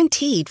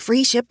guaranteed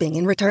free shipping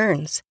and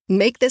returns.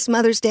 Make this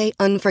Mother's Day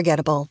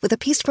unforgettable with a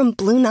piece from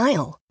Blue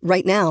Nile.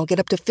 Right now, get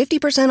up to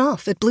 50%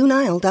 off at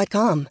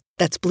BlueNile.com.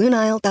 That's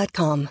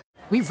BlueNile.com.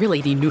 We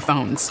really need new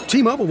phones.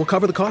 T-Mobile will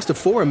cover the cost of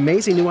 4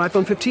 amazing new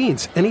iPhone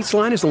 15s, and each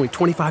line is only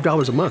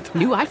 $25 a month.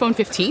 New iPhone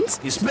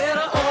 15s? It's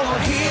better over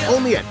here.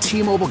 Only at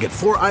T-Mobile, get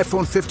 4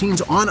 iPhone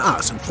 15s on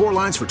us and 4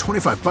 lines for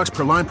 $25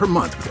 per line per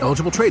month with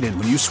eligible trade-in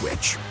when you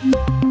switch.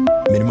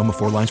 Minimum of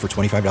 4 lines for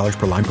 $25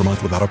 per line per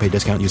month with autopay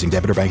discount using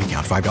debit or bank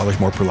account. $5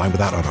 more per line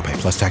without autopay,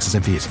 plus taxes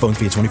and fees. Phone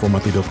fee at 24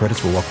 monthly bill credits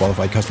for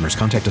well-qualified customers.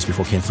 Contact us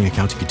before canceling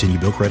account to continue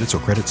bill credits or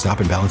credit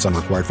stop and balance on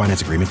required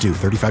finance agreement due.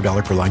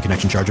 $35 per line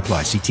connection charge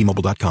applies. See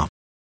T-Mobile.com.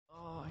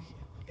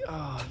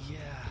 Oh, yeah.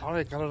 All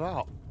right, got it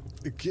out.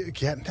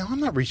 No, I'm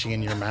not reaching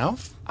in your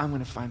mouth. I'm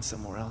going to find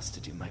somewhere else to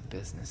do my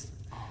business.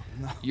 Oh,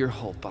 no. Your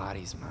whole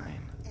body's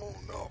mine. Oh,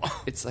 no.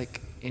 It's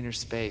like inner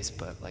space,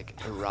 but like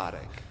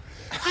erotic.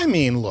 I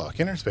mean, look,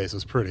 inner space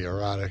is pretty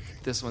erotic.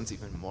 This one's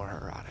even more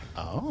erotic.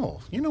 Oh,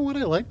 you know what?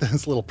 I like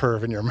this little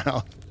perv in your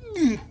mouth.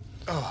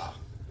 Oh,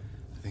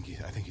 I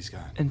think he's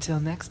gone.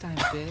 Until next time,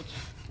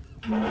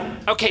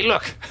 bitch. Okay,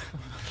 look.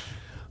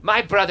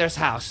 My brother's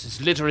house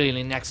is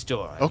literally next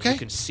door. Okay. You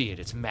can see it.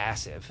 It's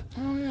massive.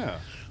 Oh, yeah.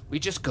 We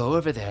just go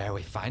over there,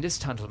 we find his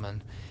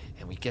gentleman,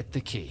 and we get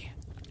the key.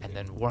 And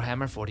then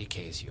Warhammer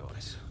 40K is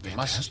yours. We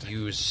must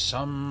use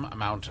some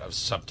amount of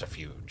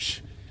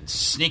subterfuge and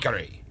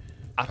sneakery.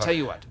 I'll tell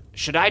you what.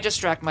 Should I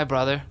distract my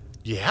brother?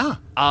 Yeah.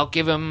 I'll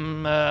give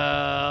him. Oh,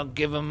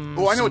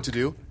 I know what to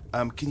do.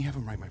 Can you have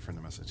him write my friend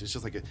a message? It's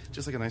just like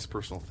a nice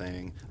personal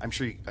thing. I'm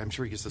sure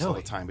he gets this all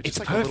the time. But it's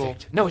just perfect. Like a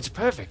little... No, it's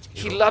perfect.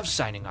 He loves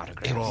signing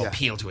autographs. It will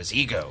appeal to his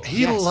ego.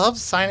 He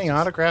loves signing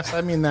autographs.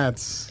 I mean,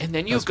 that's and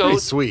then you that's go pretty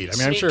sweet. I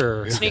mean, I'm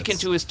sure sneak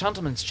into his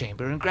gentleman's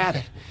chamber and grab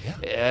it.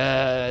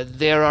 Yeah.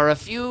 There are a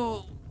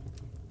few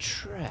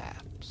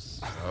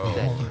traps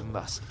that you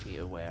must be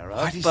aware of.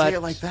 Why do you say it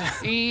like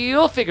that?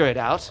 You'll figure it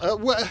out.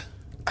 What?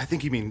 I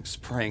think you mean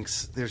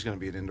pranks. There's going to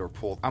be an indoor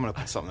pool. I'm going to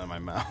put something in my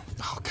mouth.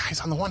 Oh,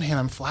 guys, on the one hand,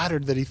 I'm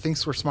flattered that he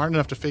thinks we're smart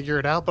enough to figure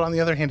it out, but on the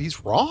other hand,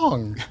 he's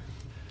wrong.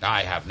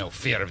 I have no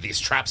fear of these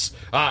traps.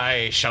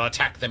 I shall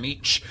attack them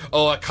each,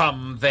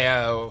 overcome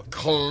their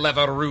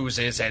clever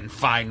ruses, and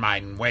find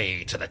my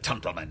way to the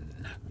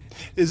gentleman.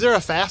 Is there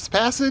a fast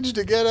passage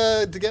to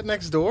get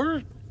next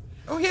door?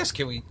 Oh yes,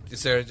 can we?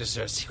 Is there a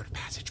secret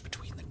passage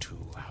between the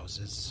two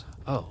houses?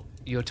 Oh,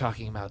 you're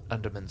talking about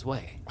Underman's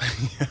Way.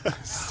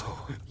 Yes.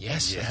 Oh,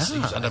 yes, let's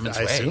use Underman's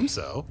I Way. assume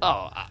so.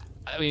 Oh,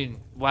 I mean,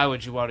 why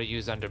would you want to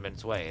use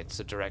Underman's Way? It's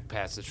a direct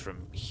passage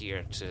from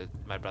here to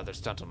my brother's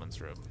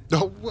gentleman's room.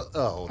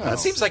 That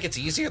seems like it's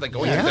easier than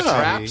going through the Yeah.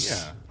 traps.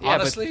 Yeah,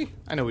 Honestly,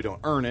 I know we don't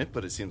earn it,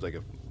 but it seems like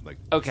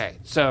Okay,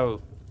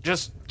 so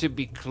just to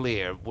be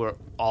clear, we're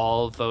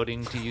all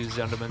voting to use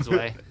Underman's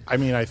Way? I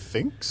mean, I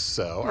think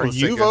so. Are let's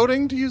you take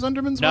voting to use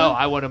Underman's No, Way?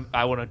 I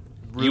want to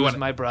ruse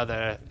my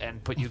brother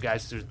and put you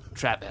guys through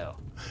trap hell.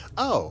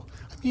 Oh,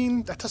 I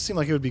mean, that does seem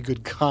like it would be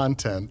good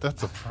content.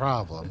 That's a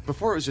problem.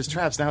 before it was just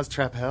traps. Now it's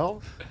trap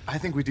hell. I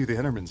think we do the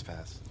Enderman's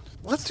Pass.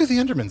 Let's do the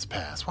Enderman's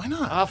Pass. Why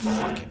not? Oh,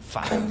 fucking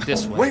fine.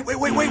 This way.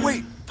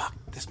 Wait. Fuck,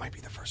 this might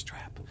be the first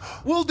trap.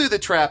 We'll do the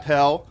trap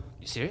hell.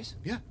 You serious?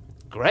 Yeah.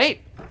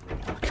 Great.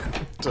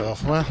 Oh,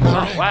 well,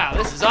 Oh, wow,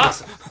 this is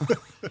awesome.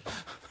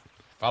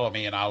 follow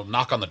me and I'll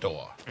knock on the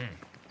door.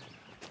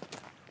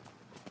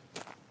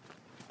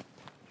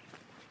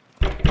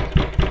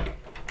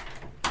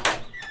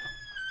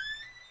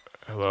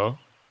 Hello?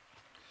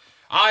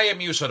 I am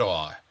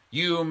Usador.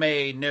 You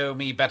may know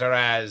me better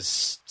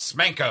as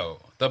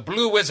Smanko, the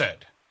Blue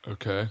Wizard.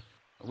 Okay.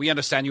 We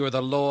understand you are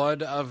the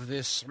lord of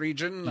this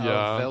region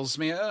of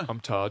Velsmere. I'm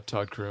Todd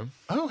Kroom.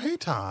 Oh, hey,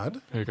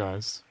 Todd. Hey,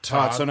 guys.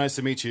 Todd, so nice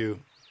to meet you.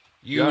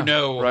 You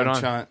know... Right on.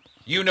 Chant.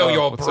 You know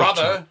your what's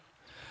brother. up,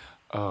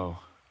 oh,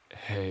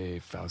 hey,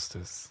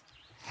 Faustus.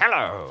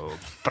 Hello,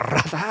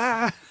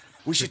 brother.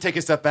 We should take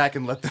a step back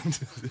and let them...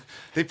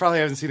 They probably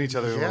haven't seen each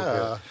other in a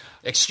little bit.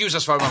 Excuse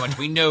us for a moment.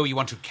 We know you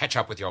want to catch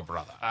up with your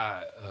brother.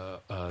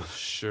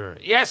 Sure.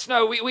 Yes,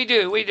 no, we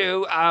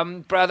do.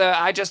 Brother,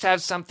 I just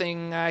have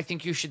something I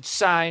think you should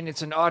sign.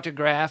 It's an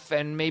autograph,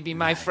 and maybe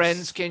my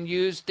friends can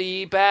use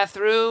the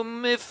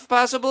bathroom if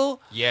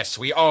possible. Yes,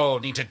 we all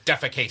need to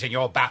defecate in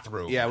your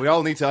bathroom. Yeah, we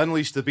all need to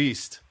unleash the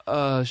beast.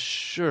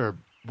 Sure.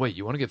 Wait,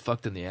 you want to get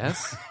fucked in the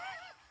ass?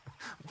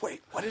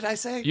 Wait, what did I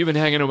say? You've been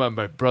hanging around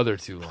my brother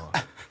too long.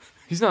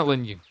 He's not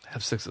letting you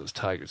have sex with those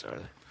tigers, are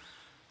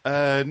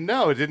they?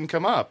 No, it didn't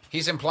come up.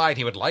 He's implied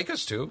he would like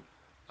us to.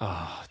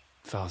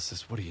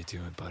 Faustus, what are you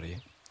doing, buddy?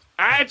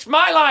 It's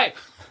my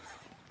life.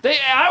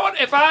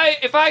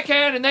 If I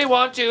can and they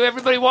want to,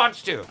 everybody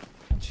wants to.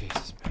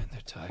 Jesus, man,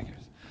 they're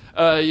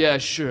tigers. Yeah,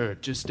 sure.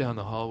 Just down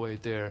the hallway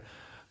there,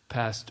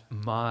 past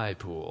my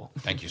pool.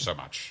 Thank you so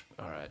much.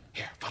 All right.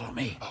 Here, follow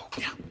me. Oh,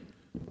 yeah.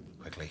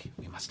 Quickly,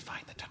 we must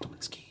find the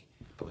gentleman's key,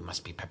 but we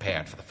must be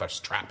prepared for the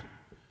first trap.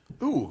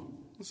 Ooh,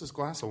 this is a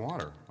glass of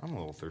water. I'm a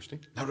little thirsty.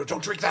 No,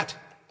 don't drink that.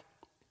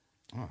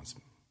 Oh, it's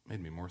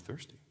made me more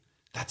thirsty.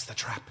 That's the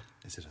trap.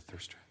 Is it a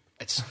thirst trap?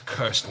 It's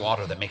cursed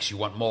water that makes you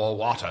want more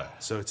water.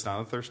 So it's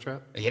not a thirst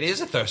trap? It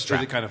is a thirst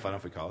trap. Is it kind of fun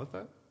if we call it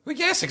that? Well,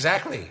 yes,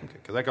 exactly. Okay,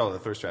 because I call it a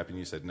thirst trap, and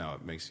you said no,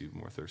 it makes you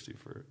more thirsty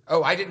for it.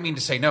 Oh, I didn't mean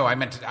to say no.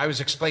 I was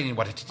explaining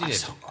what it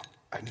did.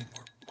 I need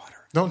more water.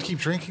 Don't keep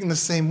drinking the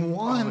same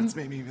one. Oh, it's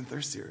made me even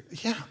thirstier.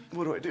 Yeah.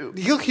 What do I do?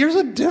 Here's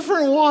a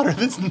different water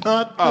that's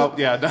not... Oh,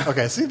 yeah. No.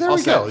 Okay, see, there All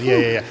we go. set.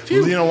 Yeah.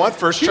 Phew. You know what?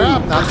 First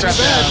trap, not too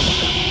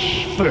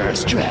bad.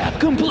 First trap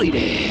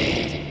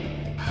completed.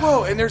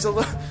 Whoa, and there's a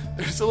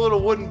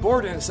little wooden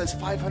board and it says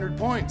 500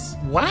 points.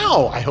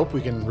 Wow, I hope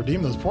we can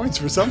redeem those points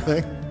for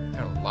something.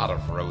 There are a lot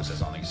of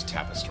roses on these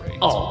tapestries.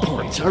 All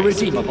points are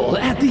redeemable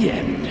at the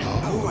end.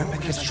 Oh, I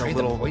bet there's trade a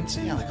little the points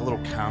in? Yeah, like a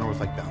little counter with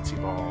like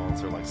bouncy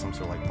balls or like some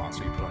sort of like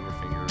monster you put on your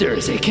finger. There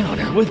is a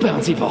counter with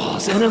bouncy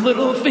balls and a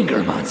little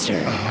finger monster.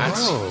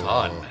 That's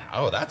fun.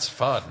 Oh, that's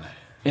fun.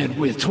 And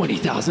with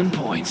 20,000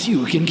 points,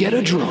 you can get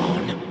a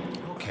drone.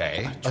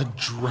 Okay. A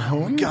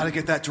drone? Gotta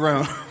get that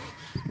drone.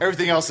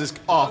 Everything else is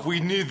off. We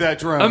need that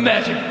drone. A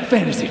magic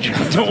fantasy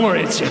drone. Don't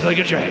worry, it's shaped like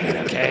a dragon,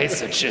 okay?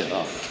 So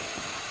chill.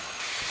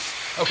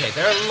 Okay,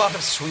 there are a lot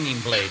of swinging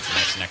blades in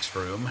this next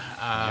room.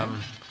 I'm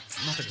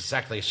not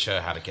exactly sure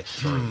how to get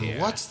through here.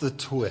 What's the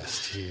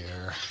twist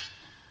here?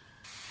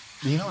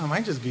 You know, it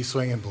might just be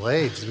swinging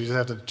blades. We just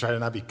have to try to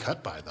not be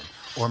cut by them.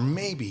 Or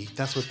maybe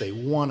that's what they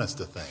want us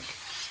to think.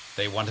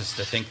 They want us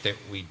to think that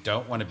we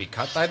don't want to be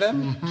cut by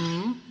them?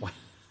 Mm-hmm.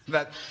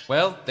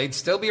 Well, they'd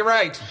still be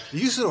right.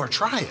 Use it or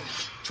try it.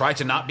 Try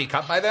to not be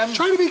cut by them?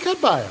 Try to be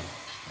cut by them.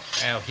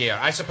 Well, here,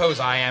 I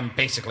suppose I am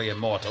basically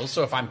immortal,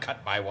 so if I'm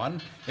cut by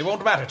one, it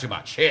won't matter too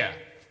much. Here.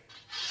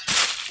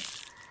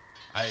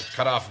 I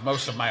cut off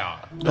most of my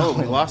arm. Oh,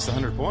 we lost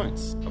 100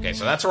 points. Okay,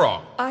 so that's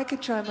wrong. I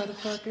could try,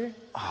 motherfucker.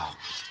 Oh,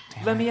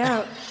 damn Let it. me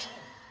out.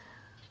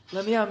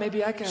 Let me out.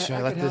 Maybe I could. Should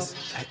I let this?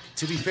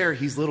 To be fair,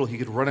 he's little. He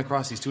could run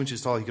across. He's 2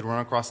 inches tall. He could run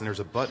across, and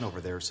there's a button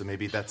over there. So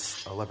maybe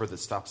that's a lever that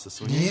stops the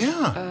swinging.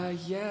 Yeah.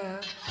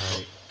 Yeah. All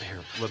right, here.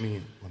 Let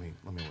me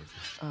work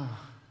this. Oh.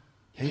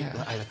 Hey,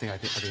 Yeah. I think I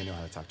know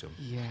how to talk to him.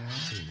 Yeah.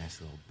 Hey,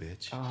 nice little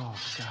bitch. Oh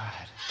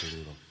God. Dirty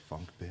little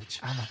funk bitch.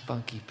 I'm a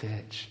funky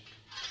bitch.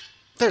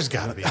 There's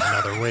got to be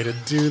another way to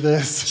do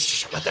this.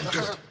 Shh, let them do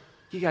it.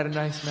 You got a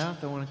nice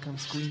mouth. I want to come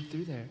squeeze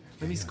through there.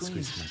 Let me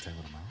squeeze. Squeeze my tight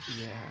little mouth.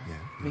 Yeah.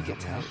 Yeah. Make it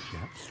tight.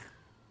 Yeah.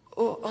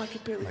 Oh, I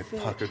can barely My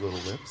fit. puckered little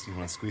lips. You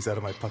want to squeeze out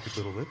of my puckered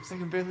little lips? I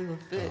can barely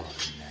fit. Oh,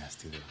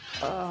 nasty little.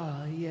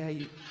 Oh, yeah.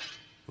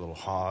 Little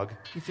hog.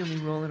 You feel me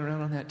rolling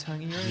around on that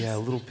tongue of yours? Yeah,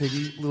 little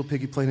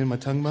piggy playing in my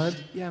tongue mud.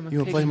 Yeah, I'm a You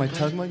want to play in my piggy,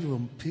 tongue mud, you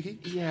little piggy?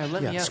 Yeah,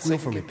 let me out squeal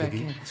so I for can me, get back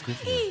piggy. in. Squeal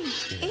for me.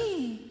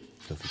 Yeah.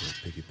 Filthy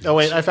little piggy. Oh,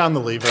 wait, I found the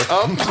lever.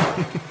 Ha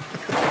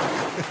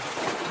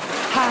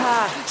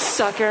ha,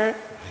 sucker.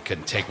 I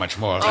couldn't take much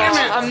more of Damn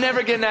that. it. I'm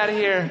never getting out of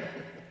here.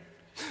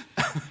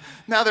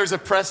 Now there's a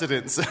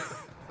precedence.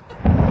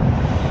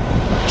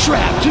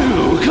 Trap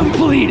 2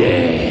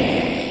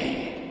 completed.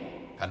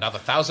 Another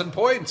 1,000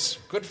 points.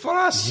 Good for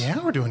us.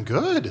 Yeah, we're doing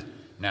good.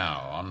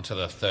 Now, on to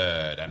the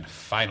third and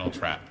final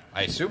trap.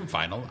 I assume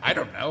final. I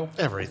don't know.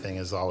 Everything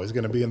is always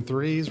going to be in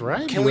threes,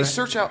 right? Can we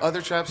search out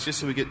other traps just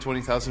so we get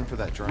 20,000 for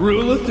that drone?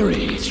 Rule of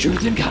threes,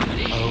 truth and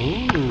comedy.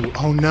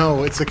 Oh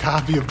no, it's a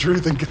copy of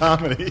Truth and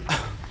Comedy.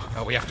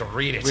 Oh, we have to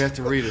read it. We have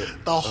to read it.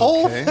 The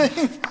whole Okay.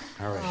 thing.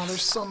 All right. Oh,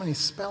 there's so many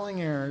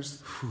spelling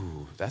errors.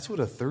 Whew, that's what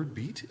a third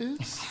beat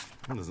is?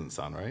 That doesn't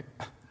sound right.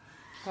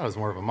 That was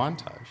more of a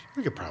montage.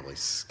 We could probably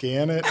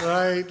scan it,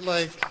 right?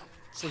 Like,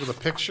 let's look at the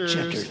pictures.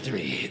 Chapter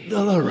 3, the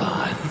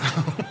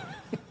Laron.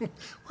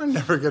 We're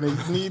never going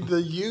to need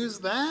to use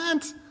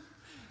that.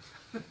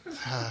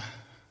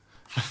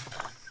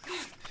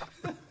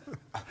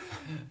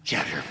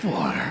 Chapter 4,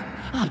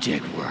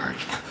 Object work.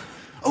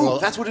 Oh,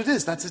 that's what it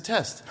is. That's a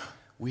test.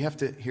 We have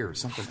to,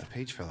 something a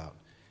page fell out.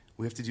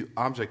 We have to do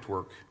object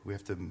work. We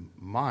have to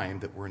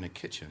mind that we're in a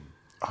kitchen.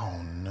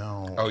 Oh,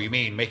 no. Oh, you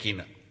mean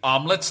making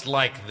omelets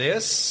like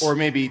this? Or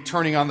maybe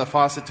turning on the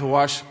faucet to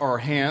wash our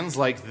hands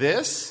like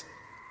this?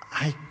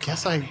 I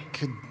guess I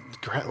could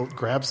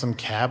grab some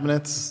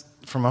cabinets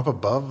from up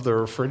above the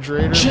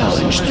refrigerator.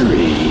 Challenge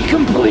 3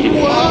 completed.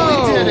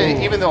 Whoa! We did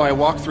it, even though I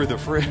walked through the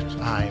fridge.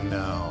 I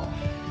know.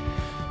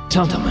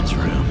 Gentleman's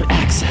room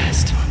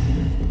accessed.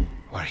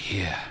 We're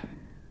here.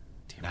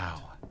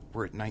 Now.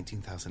 We're at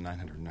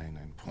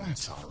 19,999 points.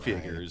 That's all right.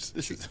 Figures.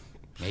 This is...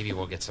 Maybe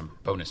we'll get some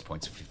bonus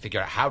points if we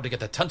figure out how to get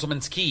the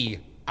gentleman's key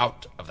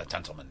out of the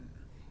gentleman.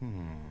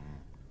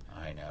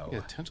 I know.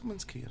 Yeah,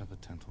 gentleman's key out of a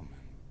gentleman.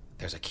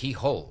 There's a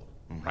keyhole,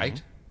 right?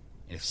 And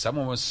if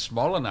someone was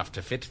small enough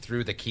to fit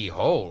through the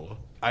keyhole...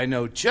 I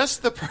know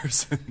just the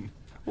person.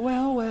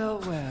 Well, well,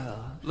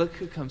 well. Look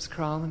who comes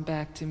crawling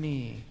back to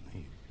me.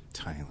 You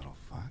tiny little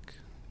fuck.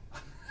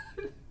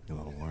 You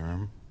little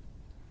worm.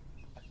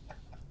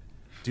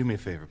 Do me a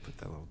favor, put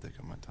that little dick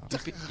on my top.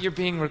 You're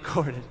being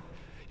recorded.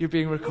 You're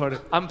being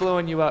recorded. I'm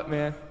blowing you up,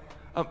 man.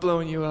 I'm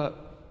blowing you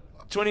up.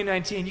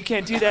 2019, you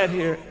can't do that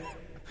here.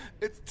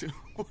 It's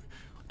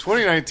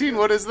 2019,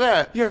 what is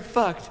that? You're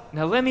fucked.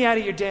 Now let me out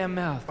of your damn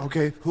mouth.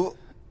 Okay, who...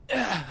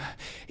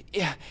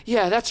 Yeah,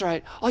 that's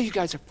right. All you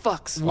guys are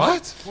fucks.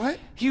 What? What?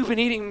 You've been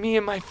eating me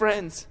and my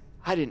friends.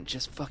 I didn't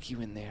just fuck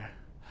you in there.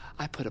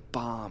 I put a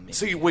bomb in.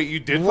 So you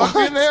did fuck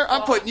me in there?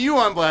 I'm putting you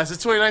on blast.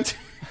 It's 2019.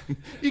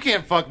 You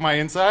can't fuck my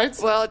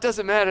insides. Well, it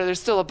doesn't matter. There's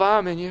still a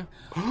bomb in you.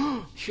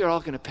 You're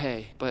all gonna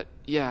pay. But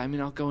yeah, I mean,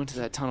 I'll go into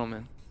that tunnel,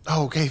 man.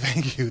 Okay,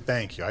 thank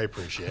you. I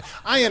appreciate it.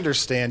 I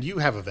understand you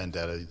have a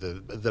vendetta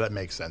that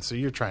makes sense. So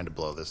you're trying to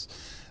blow this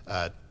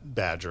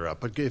badger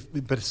up, but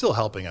it's still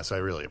helping us. I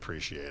really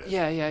appreciate it.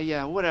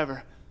 Yeah.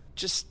 Whatever.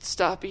 Just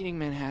stop eating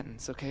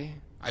Manhattans, okay?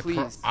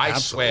 Please. I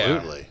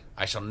Absolutely. swear,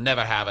 I shall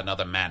never have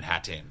another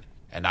Manhattan,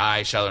 and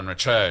I shall in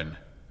return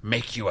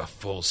make you a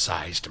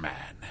full-sized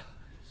man.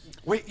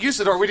 Wait,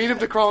 Usador, we need him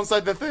to crawl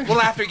inside the thing.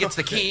 Well, after he gets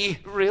the key.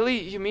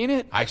 Really? You mean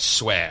it? I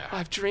swear.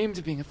 I've dreamed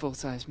of being a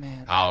full-size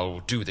man.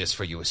 I'll do this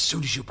for you as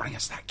soon as you bring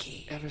us that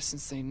key. Ever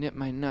since they nipped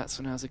my nuts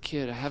when I was a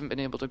kid, I haven't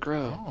been able to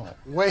grow. Oh,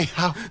 wait,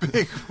 how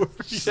big were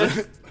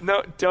you?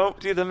 No, don't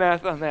do the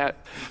math on that.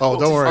 Oh,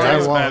 don't worry, I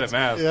won't. Bad at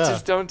math. Yeah.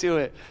 Just don't do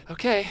it.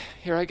 Okay,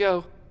 here I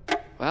go.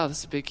 Wow, this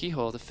is a big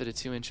keyhole to fit a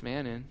 2-inch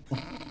man in.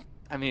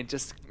 I mean,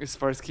 just as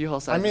far as keyhole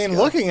size. I mean,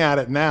 looking at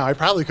it now, I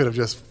probably could have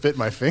just fit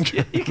my finger.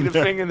 Yeah, you could have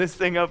fingered this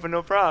thing up and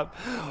no problem.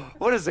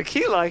 What is the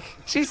key like?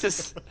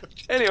 Jesus.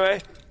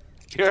 Anyway,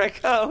 here I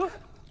go.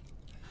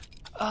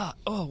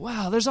 Oh,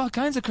 wow, there's all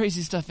kinds of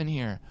crazy stuff in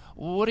here.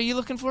 What are you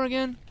looking for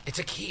again? It's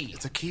a key.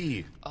 It's a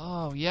key.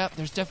 Oh, yep,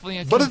 there's definitely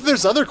a key. But if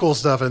there's other cool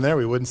stuff in there,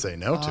 we wouldn't say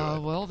no to it.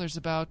 Well, there's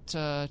about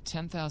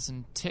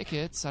 10,000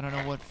 tickets. I don't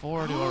know what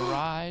for to a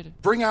ride.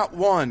 Bring out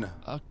one.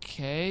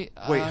 Okay.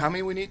 Wait, how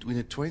many we need? We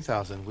need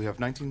 20,000. We have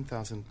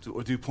 19,000.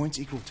 Do points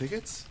equal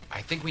tickets?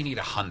 I think we need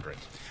 100.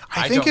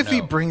 I think if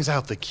he brings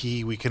out the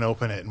key, we can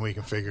open it and we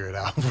can figure it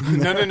out.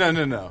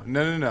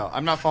 No.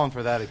 I'm not falling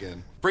for that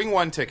again. Bring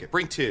one ticket.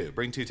 Bring two.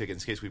 Bring 2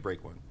 tickets in case we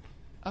break one.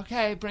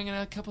 Okay, bring in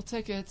a couple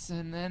tickets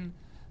and then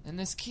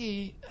this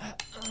key.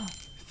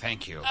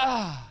 Thank you.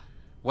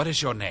 What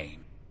is your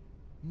name?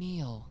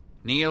 Neil.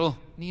 Neil?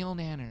 Neil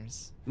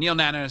Nanners. Neil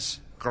Nanners.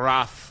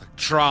 Grath,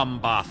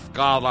 Trombath,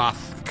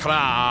 Galath,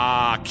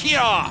 Kra,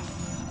 Kioff!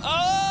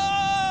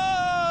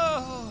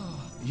 Oh!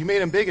 You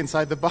made him big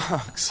inside the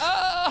box.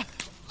 Fuck!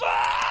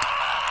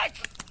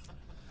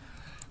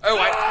 Oh,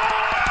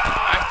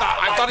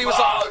 I thought he was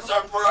all...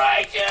 Are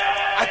breaking!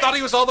 I thought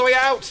he was all the way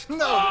out. No.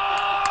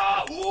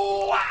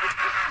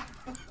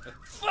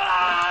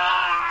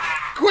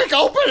 Fuck! Quick,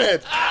 open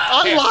it!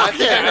 Unlock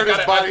it! I heard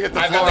his body hit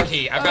the floor. I've got the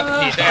key. I've got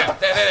the key.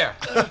 There.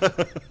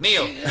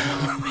 Neil.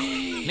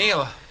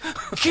 Neil.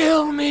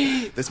 Kill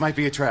me! This might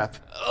be a trap.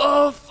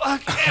 Oh,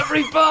 fuck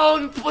every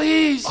bone,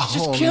 please!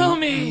 Just kill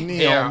me! Neil,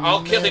 Here,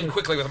 I'll kill him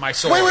quickly with my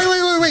sword.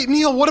 Wait,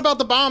 Neil, what about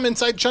the bomb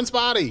inside Chunt's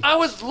body? I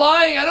was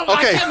lying.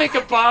 I can't make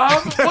a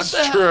bomb. That's what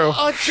the true.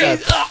 Hell? Oh, jeez.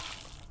 Shit.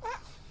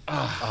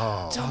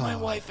 Tell my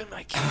wife and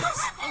my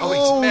kids.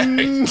 Oh, he's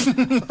married.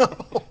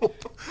 No.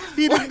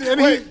 He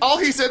didn't. Wait, all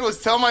he said was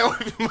tell my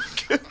wife and my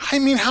kids. I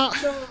mean, how?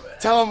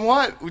 Tell him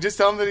what? We just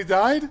tell him that he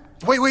died?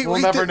 Wait.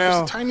 We'll never know.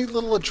 There's a tiny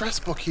little address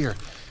book here.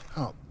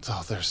 Oh,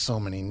 there's so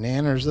many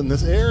nanners in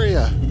this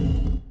area.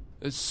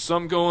 Is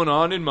some going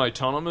on in my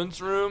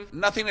Tunnelman's room?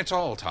 Nothing at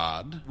all,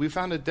 Todd. We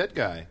found a dead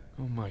guy.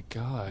 Oh my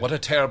god. What a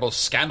terrible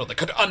scandal that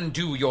could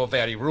undo your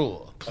very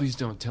rule. Please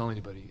don't tell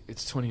anybody.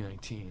 It's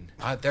 2019.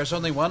 There's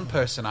only one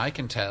person I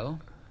can tell,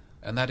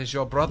 and that is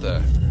your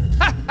brother.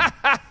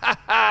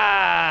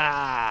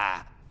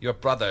 Your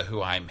brother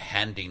who I'm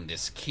handing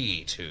this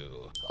key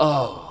to.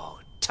 Oh,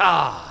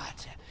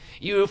 Todd,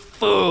 you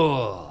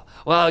fool.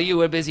 While you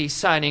were busy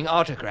signing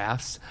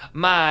autographs,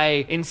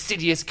 my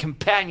insidious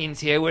companions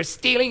here were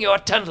stealing your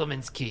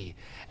gentleman's key.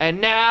 And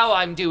now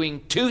I'm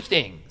doing 2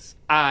 things.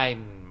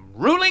 I'm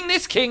ruling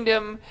this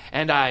kingdom,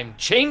 and I'm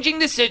changing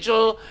the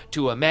sigil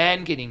to a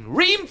man getting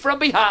reamed from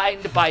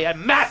behind by a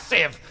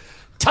massive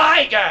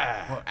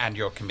tiger. And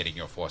you're committing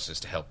your forces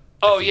to help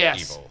Oh, defeat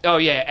yes. evil. Oh,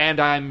 yeah, and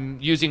I'm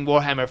using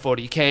Warhammer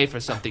 40k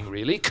for something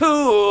really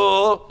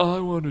cool. I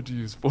wanted to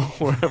use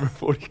Warhammer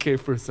 40k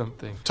for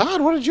something. Todd,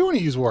 what did you want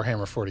to use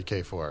Warhammer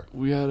 40k for?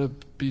 We had a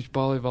beach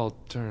volleyball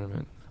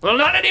tournament. Well,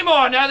 not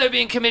anymore. Now they're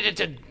being committed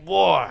to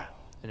war.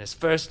 In his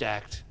first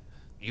act,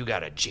 you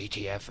got a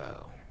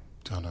JTFO.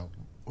 Don't know.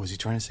 Was he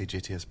trying to say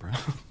JTS Brown?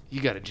 You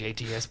got a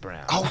JTS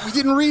Brown. Oh, we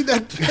didn't read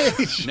that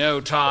page.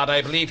 No, Todd,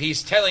 I believe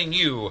he's telling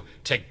you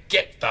to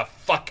get the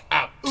fuck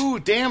out. Ooh,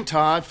 damn,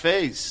 Todd,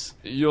 face.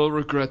 You'll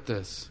regret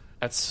this.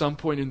 At some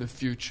point in the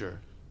future,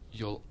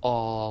 you'll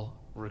all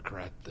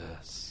regret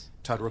this.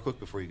 Todd, real quick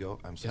before you go,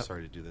 I'm so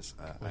sorry to do this.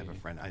 I have a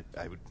friend.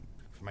 I would,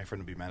 my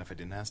friend would be mad if I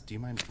didn't ask. Do you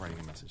mind writing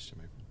a message to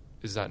me?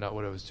 Is that not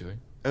what I was doing?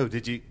 Oh,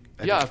 did you?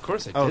 Yeah, of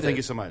course I did. Oh, thank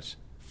you so much.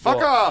 Fuck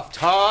off,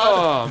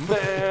 Oh, Todd!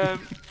 man.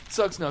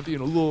 Sucks not being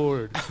a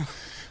lord.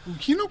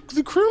 You know,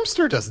 the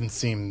Croomster doesn't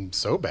seem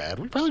so bad.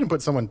 We probably didn't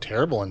put someone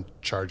terrible in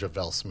charge of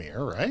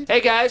Velsmere, right?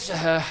 Hey, guys,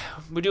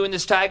 we're doing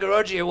this tiger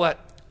orgy or what?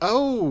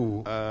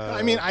 Oh,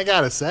 I mean, I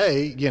gotta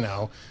say, you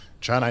know,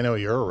 John, I know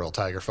you're a real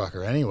tiger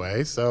fucker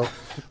anyway, so...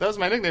 That was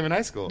my nickname in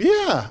high school.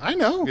 Yeah, I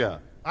know. Yeah.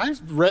 I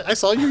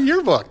saw your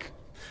yearbook.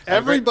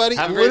 Everybody,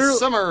 have a great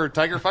summer,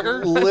 tiger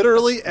fucker.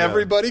 Literally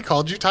everybody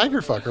called you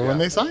tiger fucker when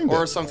they signed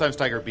Or it. sometimes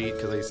tiger beat,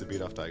 because I used to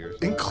beat off tigers.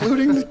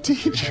 Including the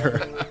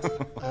teacher.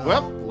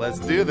 Well, let's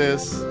do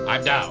this.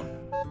 I'm down.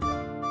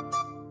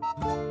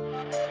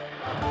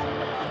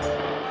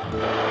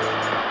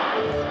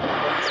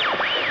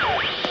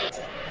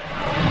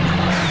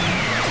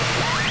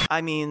 I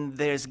mean,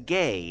 there's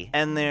gay,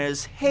 and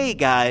there's, hey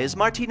guys,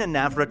 Martina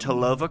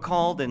Navratilova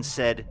called and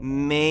said,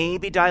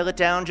 maybe dial it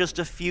down just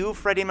a few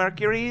Freddie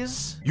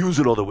Mercurys?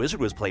 Usador the Wizard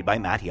was played by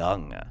Matt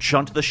Young.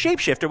 Shunt the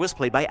Shapeshifter was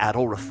played by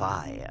Adol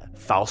Rafai.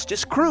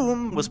 Faustus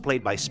Kroom was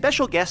played by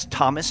special guest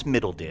Thomas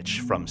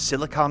Middleditch from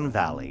Silicon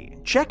Valley.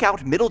 Check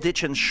out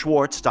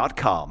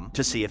middleditchandschwartz.com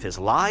to see if his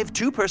live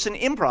two-person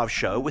improv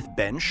show with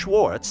Ben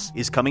Schwartz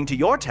is coming to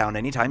your town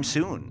anytime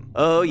soon.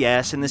 Oh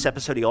yes, in this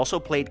episode he also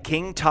played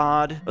King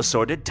Todd,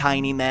 Assorted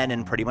Tiny Men,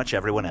 and pretty much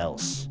everyone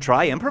else.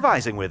 Try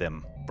improvising with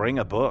him. Bring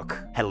a book.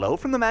 Hello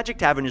from the Magic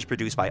Tavern is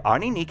produced by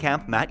Arnie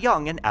Niekamp, Matt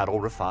Young, and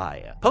Adol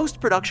Rafai.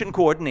 Post-production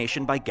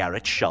coordination by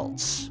Garrett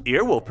Schultz.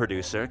 Earwolf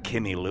producer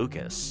Kimmy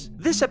Lucas.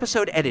 This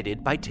episode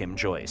edited by Tim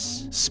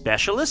Joyce.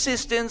 Special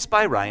assistance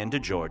by Ryan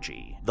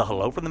DeGiorgi. The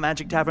Hello from the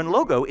Magic Tavern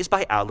logo is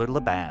by Aller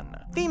Laban.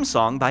 Theme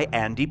song by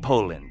Andy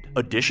Poland.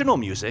 Additional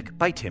music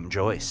by Tim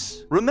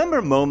Joyce. Remember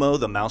Momo,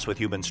 the mouse with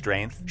human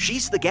strength?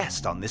 She's the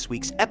guest on this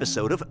week's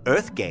episode of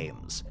Earth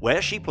Games,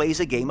 where she plays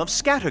a game of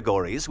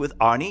Scattergories with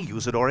Arnie,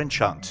 Usador, and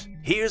Chunt.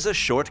 Here's a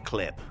short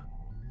clip.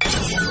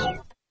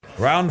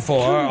 Round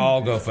 4,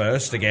 I'll go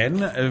first again.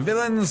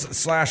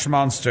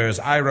 Villains/monsters.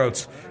 I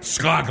wrote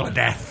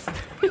Skogladeth.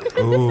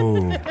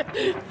 Ooh.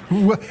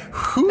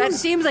 That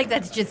seems like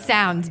that's just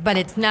sounds, but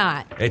it's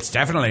not. It's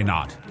definitely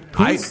not.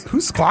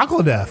 Who's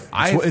Skogladeth?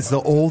 It's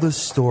the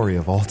oldest story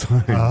of all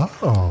time.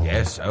 Oh.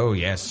 Yes,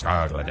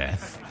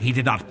 Skogladeth. He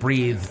did not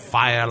breathe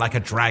fire like a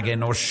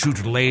dragon or shoot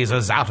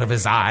lasers out of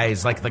his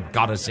eyes like the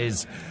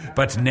goddesses,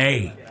 but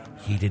nay,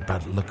 he did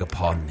but look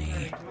upon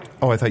thee.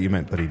 Oh, I thought you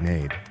meant but he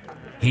neighed.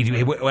 He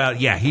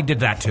did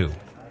that too.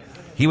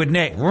 He would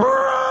neigh.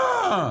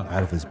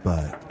 Out of his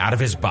butt. Out of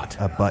his butt.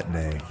 A butt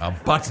neigh. A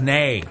butt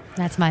neigh.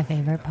 That's my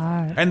favorite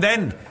part. And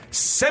then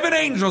 7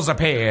 angels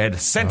appeared,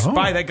 sent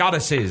by the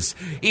goddesses,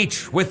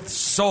 each with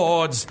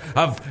swords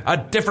of a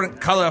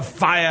different color of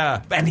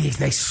fire, and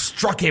they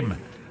struck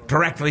him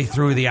directly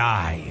through the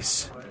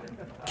eyes,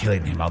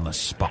 killing him on the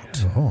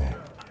spot. Oh.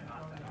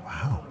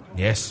 Wow.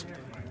 Yes.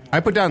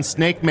 I put down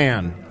Snake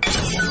Man.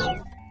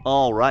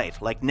 All right,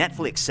 like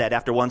Netflix said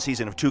after one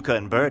season of Tuca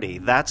and Birdie,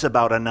 that's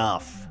about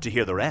enough. To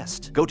hear the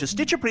rest, go to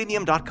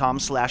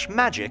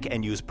StitcherPremium.com/magic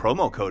and use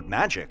promo code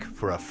MAGIC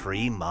for a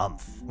free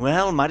month.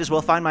 Well, might as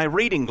well find my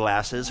reading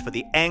glasses for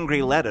the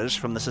angry letters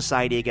from the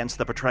Society Against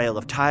the Portrayal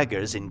of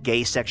Tigers in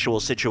Gay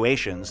Sexual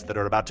Situations that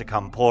are about to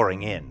come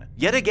pouring in.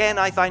 Yet again,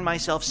 I find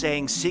myself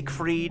saying,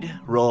 Siegfried,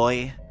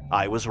 Roy,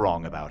 I was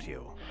wrong about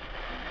you.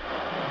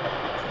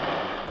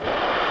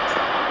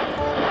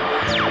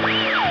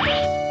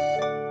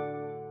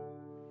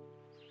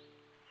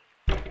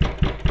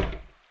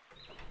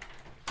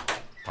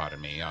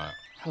 Pardon me,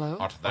 Hello?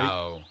 art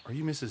thou... Are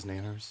you Mrs.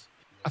 Nanners?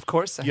 Of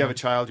course I You have a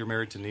child, you're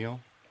married to Neil?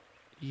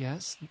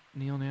 Yes,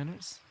 Neil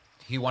Nanners?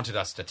 He wanted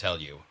us to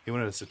tell you. He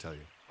wanted us to tell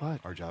you. What?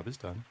 Our job is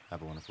done.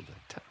 Have a wonderful day.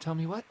 Tell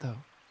me what, though?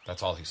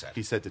 That's all he said.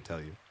 He said to tell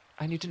you.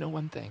 I need to know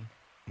one thing.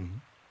 Mm-hmm.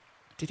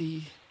 Did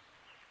he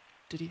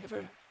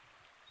ever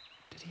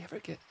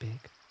get big?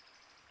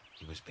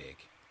 He was big.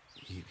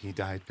 He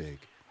died big.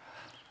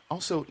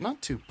 Also,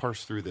 not to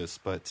parse through this,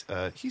 but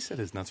he said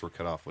his nuts were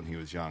cut off when he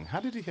was young.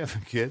 How did he have a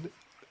kid?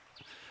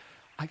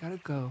 I gotta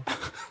go.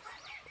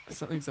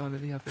 Something's on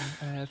in the oven.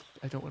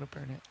 I don't want to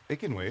burn it. It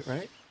can wait,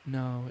 right?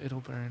 No,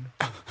 it'll burn.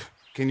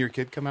 Can your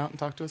kid come out and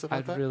talk to us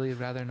about that? I'd really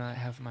rather not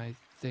have my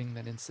thing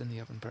that is in the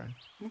oven burn.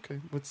 Okay.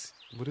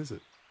 What is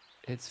it?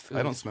 It's food.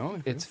 I don't smell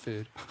anything. It's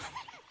food.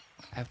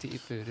 I have to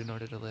eat food in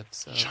order to live.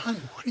 So, John,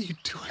 what are you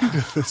doing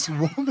to this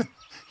woman?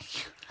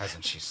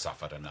 Hasn't she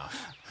suffered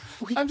enough?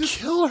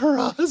 Kill her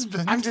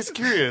husband. I'm just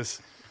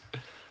curious.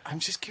 How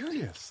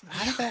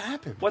did that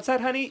happen? What's that,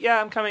 honey?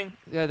 Yeah, I'm coming.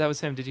 Yeah, that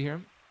was him. Did you hear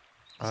him?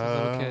 He was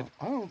a little kid.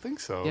 I don't think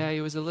so. Yeah,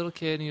 he was a little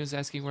kid, and he was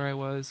asking where I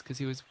was because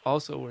he was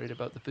also worried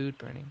about the food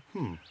burning.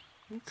 Okay.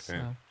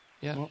 So,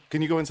 yeah. Well,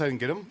 can you go inside and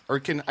get him, or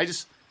can I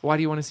just? Why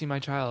do you want to see my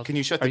child? Can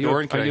you shut the door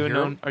and can I hear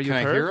him? Are you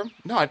can hurt? I hear him?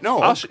 No.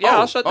 I'll shut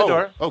the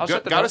door. Oh, I'll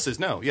shut the Goddess door. says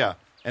no. Yeah,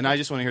 and I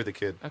just want to hear the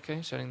kid.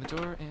 Okay, shutting the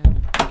door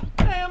and.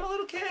 Hey, I'm a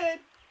little kid.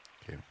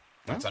 Okay.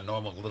 That's a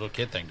normal little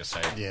kid thing to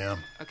say. Yeah.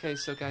 Okay,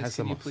 so guys,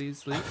 can you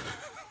please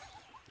leave?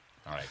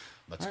 All right,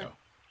 let's go.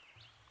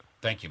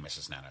 Thank you,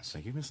 Mrs. Nannis.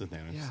 Thank you, Mrs.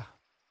 Nannis. Yeah.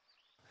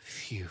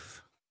 Phew.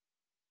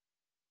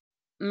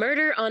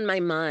 Murder on My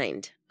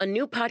Mind, a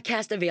new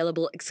podcast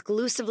available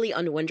exclusively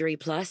on Wondery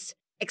Plus,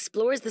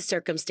 explores the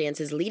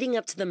circumstances leading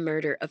up to the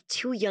murder of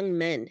two young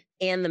men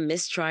and the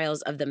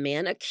mistrials of the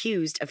man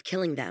accused of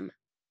killing them.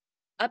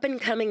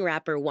 Up-and-coming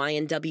rapper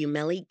YNW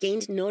Melly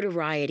gained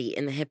notoriety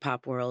in the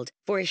hip-hop world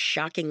for his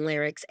shocking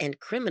lyrics and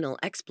criminal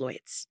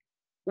exploits.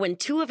 When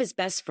two of his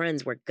best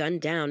friends were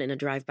gunned down in a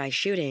drive-by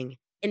shooting,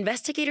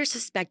 investigators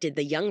suspected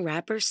the young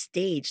rapper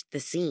staged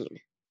the scene.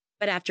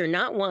 But after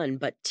not one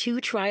but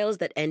two trials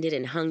that ended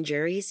in hung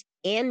juries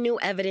and new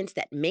evidence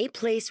that may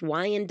place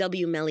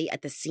YNW Melly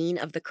at the scene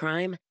of the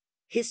crime,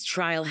 his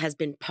trial has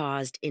been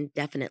paused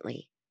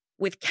indefinitely.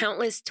 With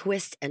countless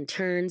twists and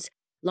turns,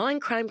 Law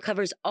and Crime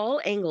covers all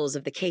angles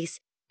of the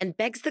case and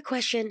begs the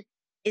question,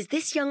 is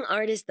this young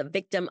artist the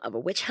victim of a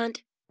witch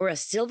hunt or a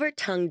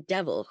silver-tongued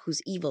devil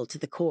who's evil to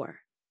the core?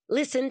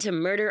 Listen to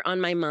Murder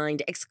on My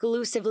Mind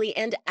exclusively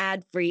and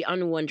ad-free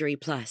on Wondery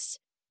Plus.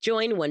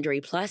 Join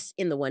Wondery Plus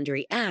in the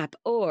Wondery app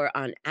or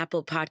on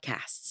Apple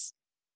Podcasts.